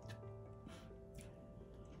exact.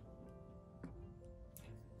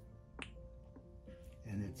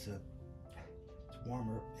 And it's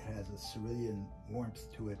warmer, it has a cerulean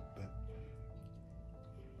warmth to it, but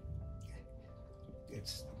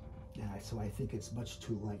it's, yeah, so I think it's much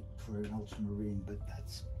too light for an ultramarine, but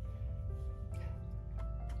that's,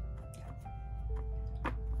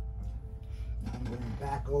 now I'm going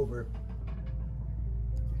back over.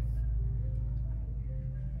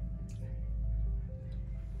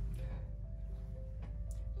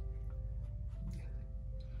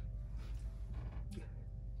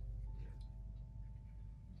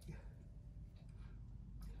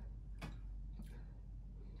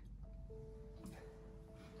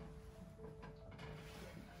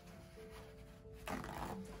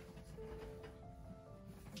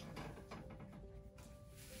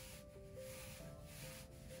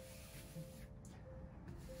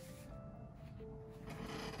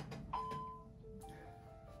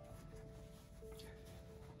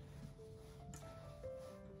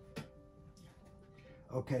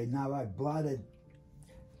 Okay, now I've blotted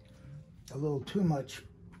a little too much.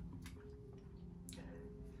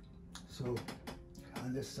 So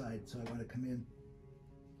on this side, so I want to come in.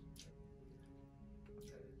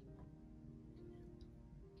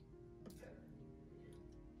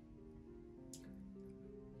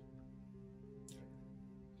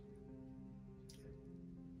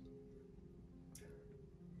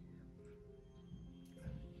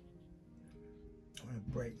 I want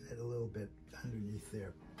to brighten it a little bit underneath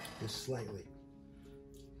there, just slightly.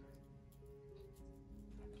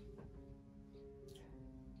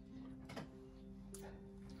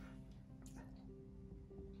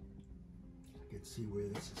 You can see where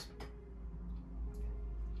this is.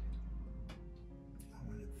 I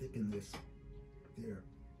want to thicken this there.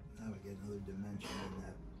 Now I get another dimension in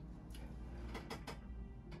that.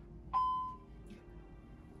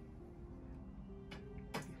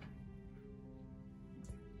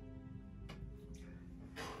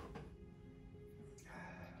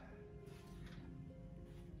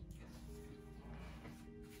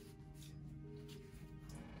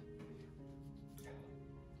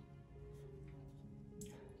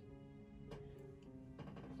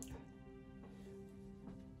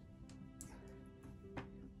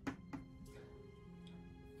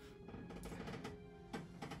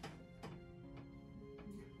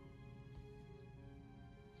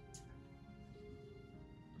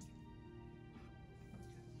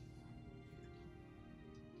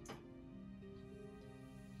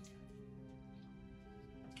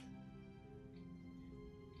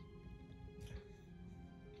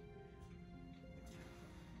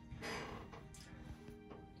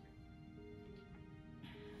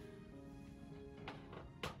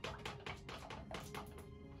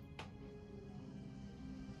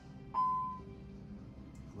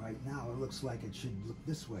 Right now it looks like it should look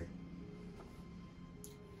this way.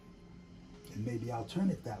 And maybe I'll turn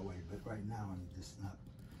it that way, but right now I'm just not.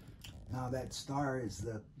 Now that star is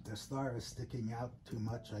the star is sticking out too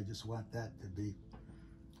much. I just want that to be.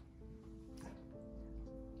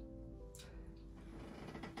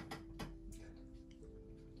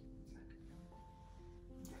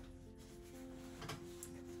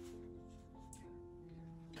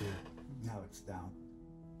 There, now it's down.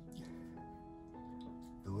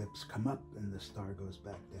 The lips come up and the star goes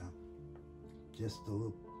back down. Just a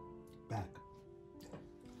little back.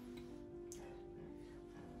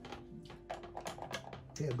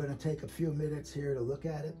 Okay, I'm going to take a few minutes here to look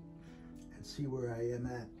at it and see where I am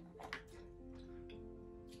at.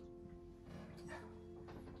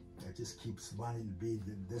 It just keeps wanting to be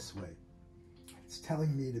this way. It's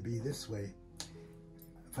telling me to be this way.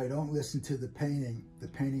 If I don't listen to the painting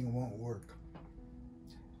won't work.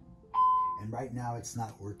 And right now it's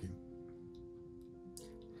not working.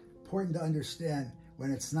 Important to understand, when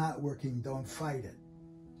it's not working, don't fight it.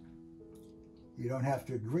 You don't have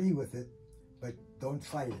to agree with it, but don't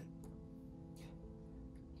fight it.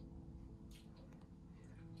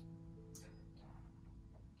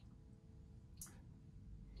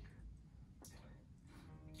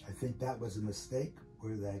 I think that was a mistake,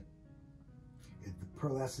 where the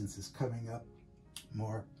pearlescence is coming up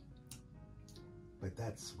more. But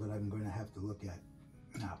that's what I'm going to have to look at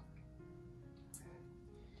now.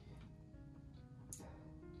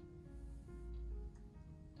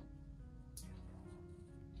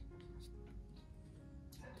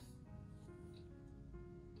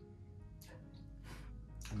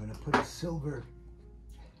 I'm going to put a silver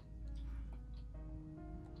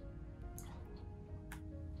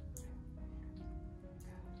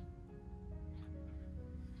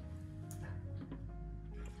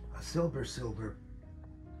silver.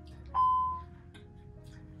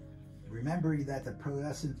 Remembering that the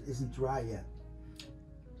pearlescent isn't dry yet.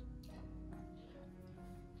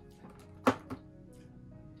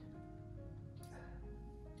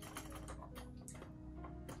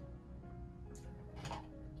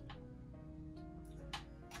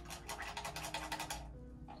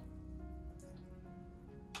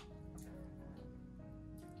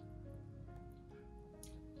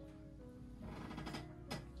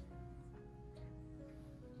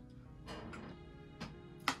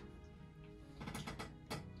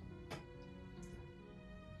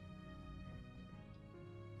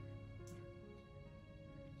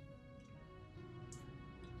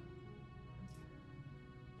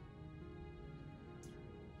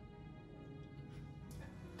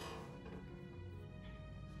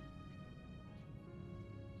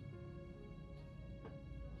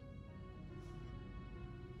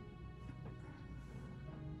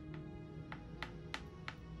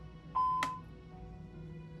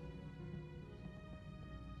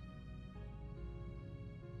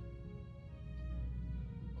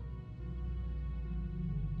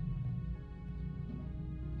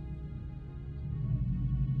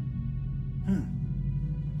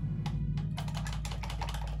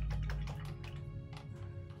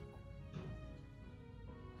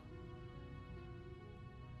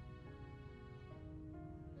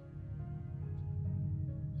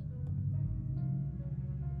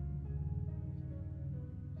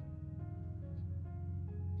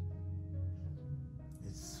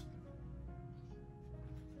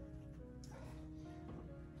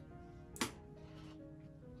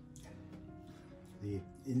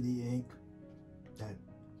 the indie ink that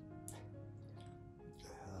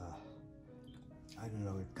I don't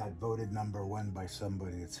know, it got voted #1 by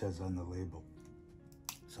somebody, it says on the label.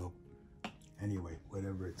 So anyway,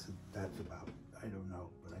 whatever that's about, I don't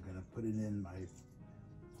know, but I'm gonna put it in my,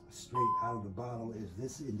 straight out of the bottle is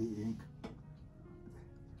this indie ink.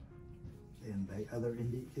 And the other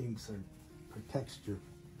indie inks are for texture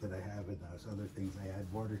that I have in those other things. I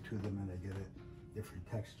add water to them and I get a different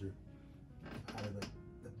texture out of the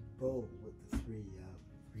bowl with the three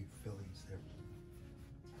fillings there.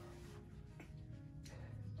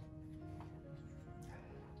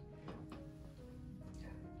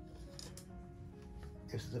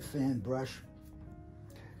 This is a fan brush,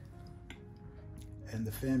 and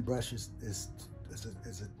the fan brush is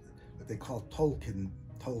what they call Tolkien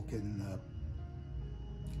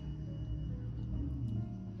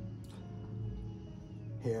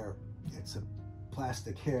hair. It's a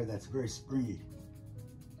plastic hair that's very springy.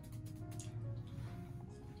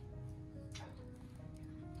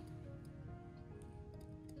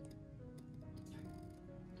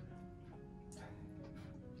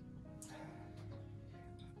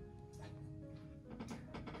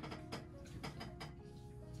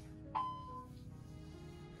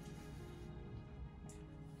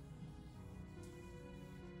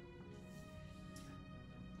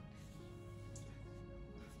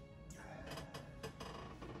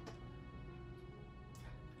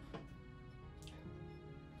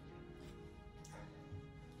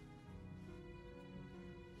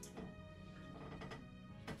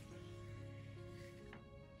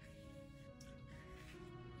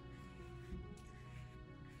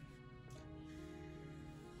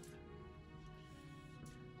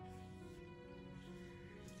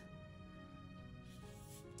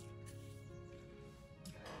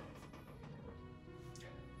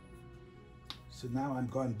 So now I'm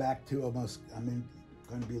going back to almost, going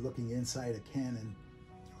to be looking inside a cannon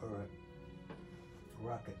or a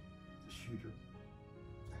rocket shooter.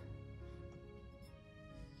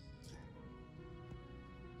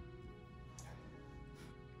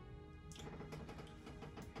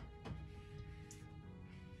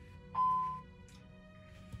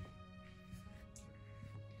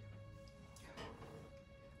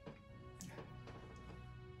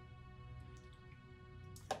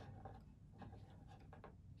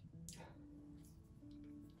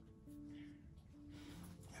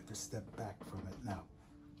 Step back from it now,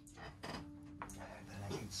 and I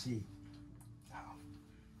can see now.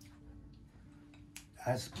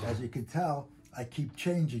 As you can tell, I keep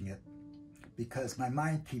changing it because my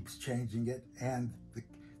mind keeps changing it, and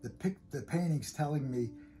the painting's telling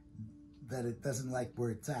me that it doesn't like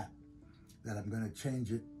where it's at, that I'm going to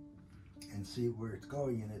change it and see where it's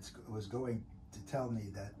going, and it was going to tell me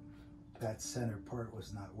that that center part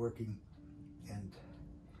was not working and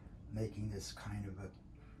making this kind of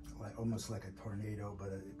almost like a tornado, but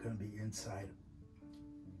it's going to be inside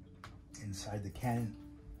the cannon,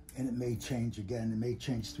 and it may change again. It may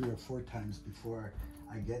change 3 or 4 times before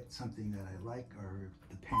I get something that I like or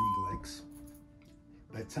the painting likes.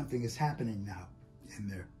 But something is happening now in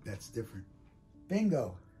there that's different.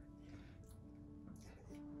 Bingo!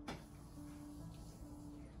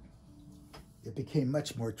 It became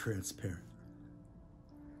much more transparent,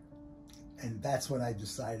 and that's when I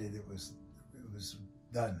decided it was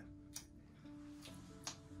done.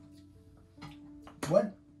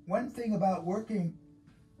 One thing about working,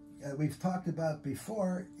 we've talked about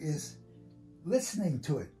before, is listening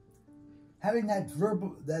to it, having that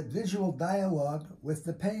visual dialogue with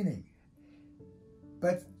the painting.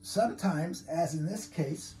 But sometimes, as in this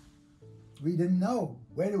case, we didn't know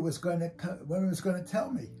when it was going to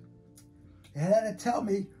tell me. It had to tell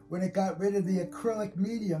me when it got rid of the acrylic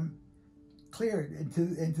medium, cleared into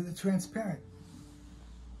the transparent.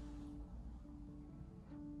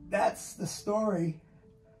 That's the story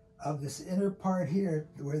of this inner part here,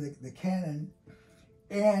 where the cannon,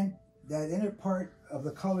 and that inner part of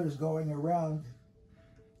the colors going around,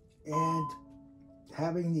 and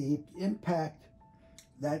having the impact,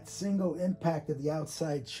 that single impact of the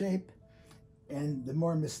outside shape, and the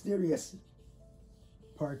more mysterious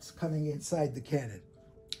parts coming inside the cannon.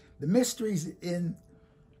 The mystery's in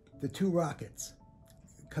the 2 rockets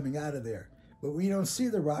coming out of there. But we don't see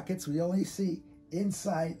the rockets, we only see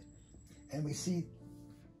inside, and we see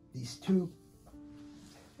these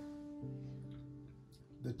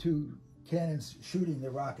the two cannons shooting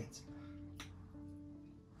the rockets.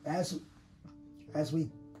 As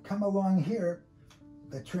we come along here,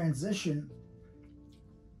 the transition,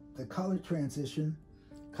 the color transition,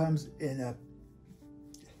 comes in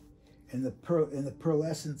the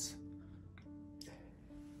pearlescence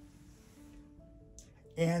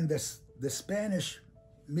And the Spanish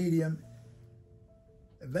medium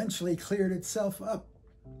eventually cleared itself up,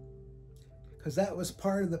 because that was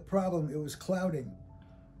part of the problem. It was clouding.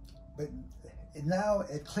 But now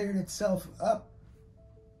it cleared itself up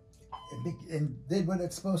and did what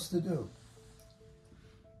it's supposed to do.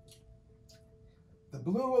 The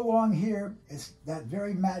blue along here is that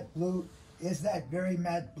very matte blue,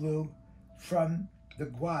 from the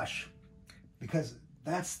gouache, because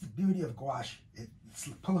that's the beauty of gouache. It's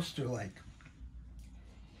poster-like.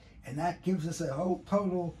 And that gives us a whole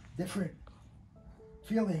total different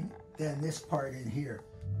feeling than this part in here,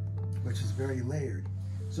 which is very layered.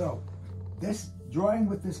 So this drawing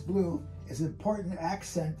with this blue is an important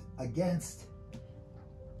accent against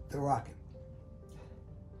the rocket.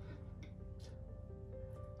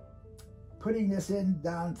 Putting this in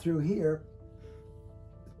down through here,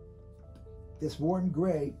 this warm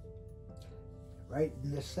gray, right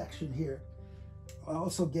in this section here,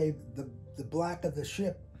 also gave the black of the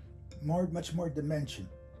ship much more dimension.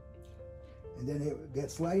 And then it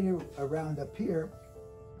gets lighter around up here.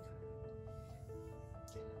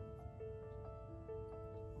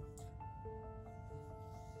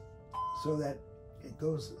 So that it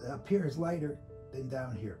goes up here is lighter than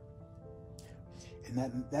down here.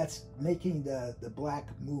 And that's making the black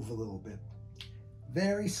move a little bit.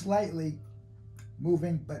 Very slightly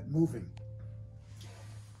moving, but moving.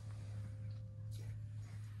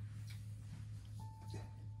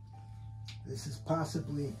 This is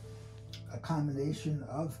possibly a combination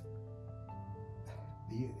of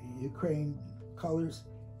the Ukraine colors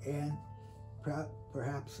and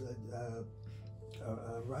perhaps a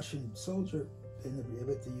Russian soldier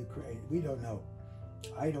with the Ukraine. We don't know.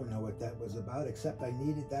 I don't know what that was about, except I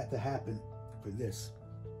needed that to happen for this.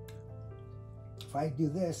 If I do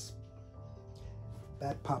this,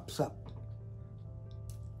 that pops up.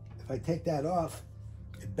 If I take that off,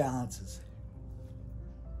 it balances.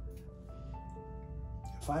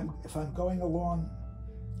 If I'm going along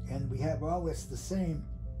and we have all this the same,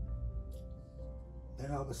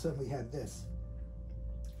 then all of a sudden we have this.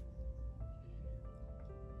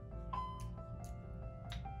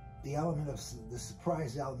 The element of the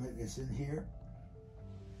surprise element is in here.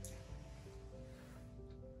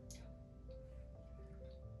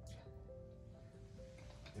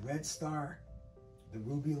 The red star, the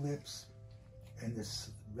ruby lips, and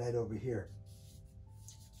this red over here.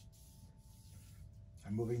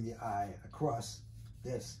 I'm moving the eye across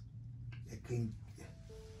this.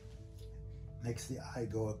 Makes the eye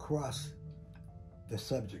go across the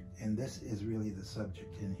subject, and this is really the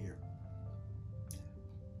subject in here.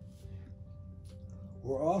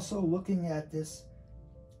 We're also looking at this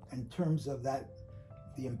in terms of the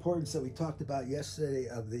importance that we talked about yesterday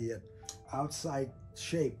of the outside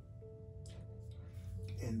shape,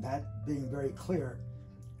 and that being very clear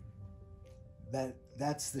that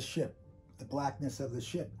that's the ship, the blackness of the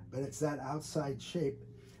ship, but it's that outside shape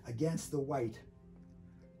against the white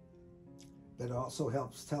that also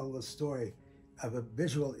helps tell the story of a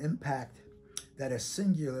visual impact that is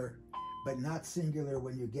singular, but not singular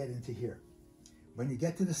when you get into here. When you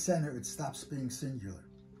get to the center, it stops being singular.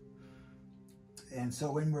 And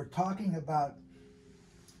so when we're talking about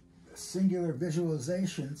singular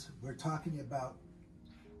visualizations, we're talking about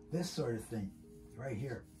this sort of thing right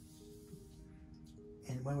here.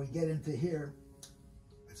 And when we get into here,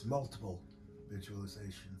 it's multiple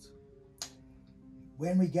visualizations.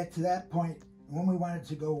 When we get to that point, when we want it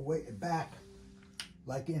to go way back,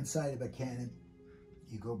 like inside of a cannon,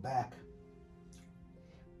 you go back.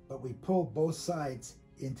 But we pull both sides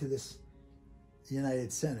into this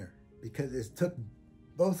united center because it took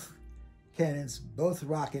both cannons, both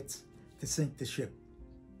rockets, to sink the ship.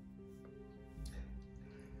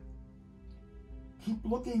 Keep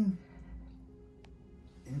looking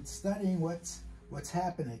and studying what's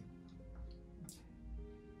happening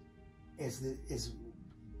is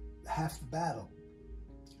half the battle.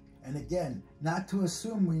 And again, not to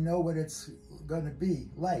assume we know what it's going to be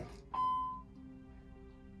like.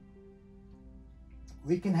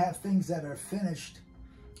 We can have things that are finished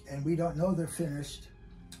and we don't know they're finished,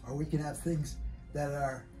 or we can have things that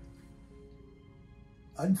are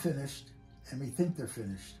unfinished and we think they're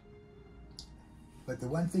finished. But the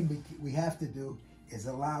one thing we have to do is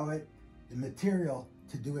allow the material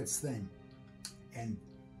to do its thing. And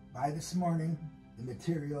by this morning, the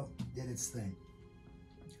material did its thing.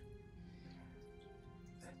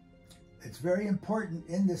 It's very important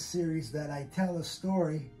in this series that I tell a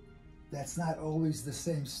story that's not always the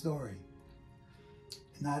same story.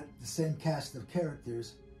 Not the same cast of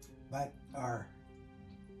characters, but are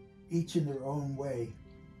each in their own way,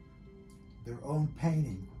 their own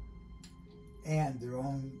painting and their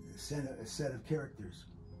own set of characters.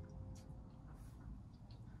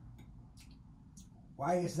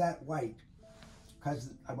 Why is that white?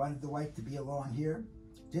 Because I wanted the white to be along here.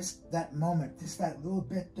 Just that moment, just that little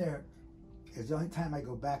bit there is the only time I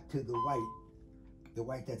go back to the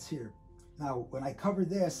white that's here. Now, when I cover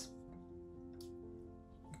this,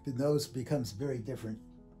 the nose becomes very different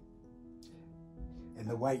and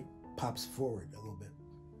the white pops forward a little bit.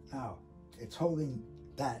 Now, it's holding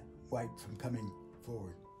that white from coming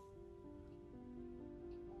forward.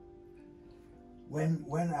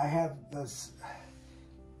 When I have those,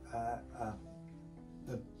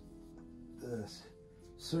 the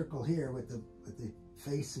circle here with the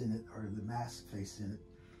face in it, or the mask face in it,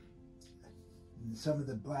 and some of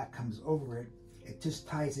the black comes over it, it just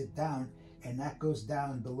ties it down, and that goes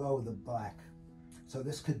down below the black. So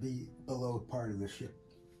this could be below part of the ship.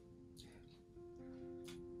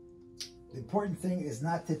 The important thing is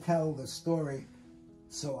not to tell the story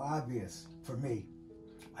so obvious for me.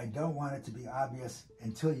 I don't want it to be obvious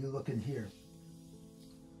until you look in here.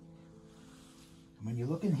 When you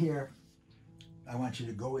look in here, I want you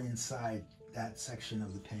to go inside that section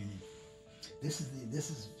of the painting.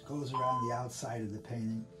 This goes around the outside of the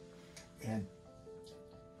painting, and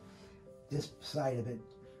this side of it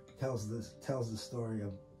tells the story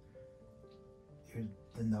of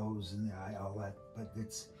the nose and the eye, all that, but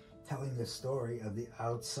it's telling the story of the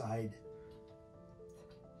outside,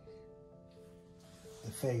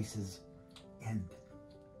 the faces, and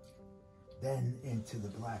then into the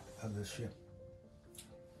black of the ship.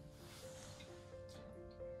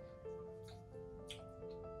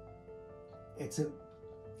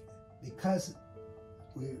 Because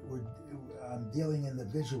we're dealing in the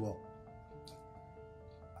visual,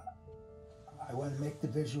 I want to make the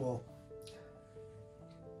visual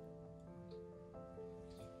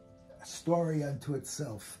a story unto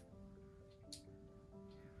itself.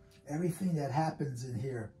 Everything that happens in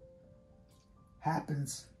here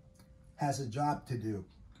has a job to do.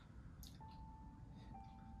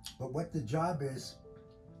 But what the job is,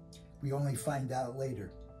 we only find out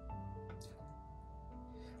later.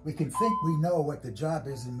 We can think we know what the job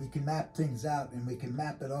is, and we can map things out, and we can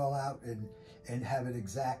map it all out and have it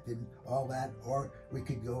exact and all that, or we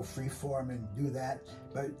could go free form and do that.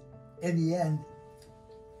 But in the end,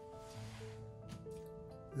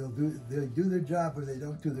 they'll do their job or they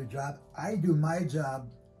don't do their job. I do my job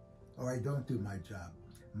or I don't do my job.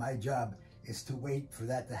 My job is to wait for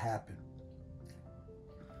that to happen.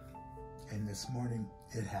 And this morning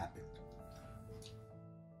it happened.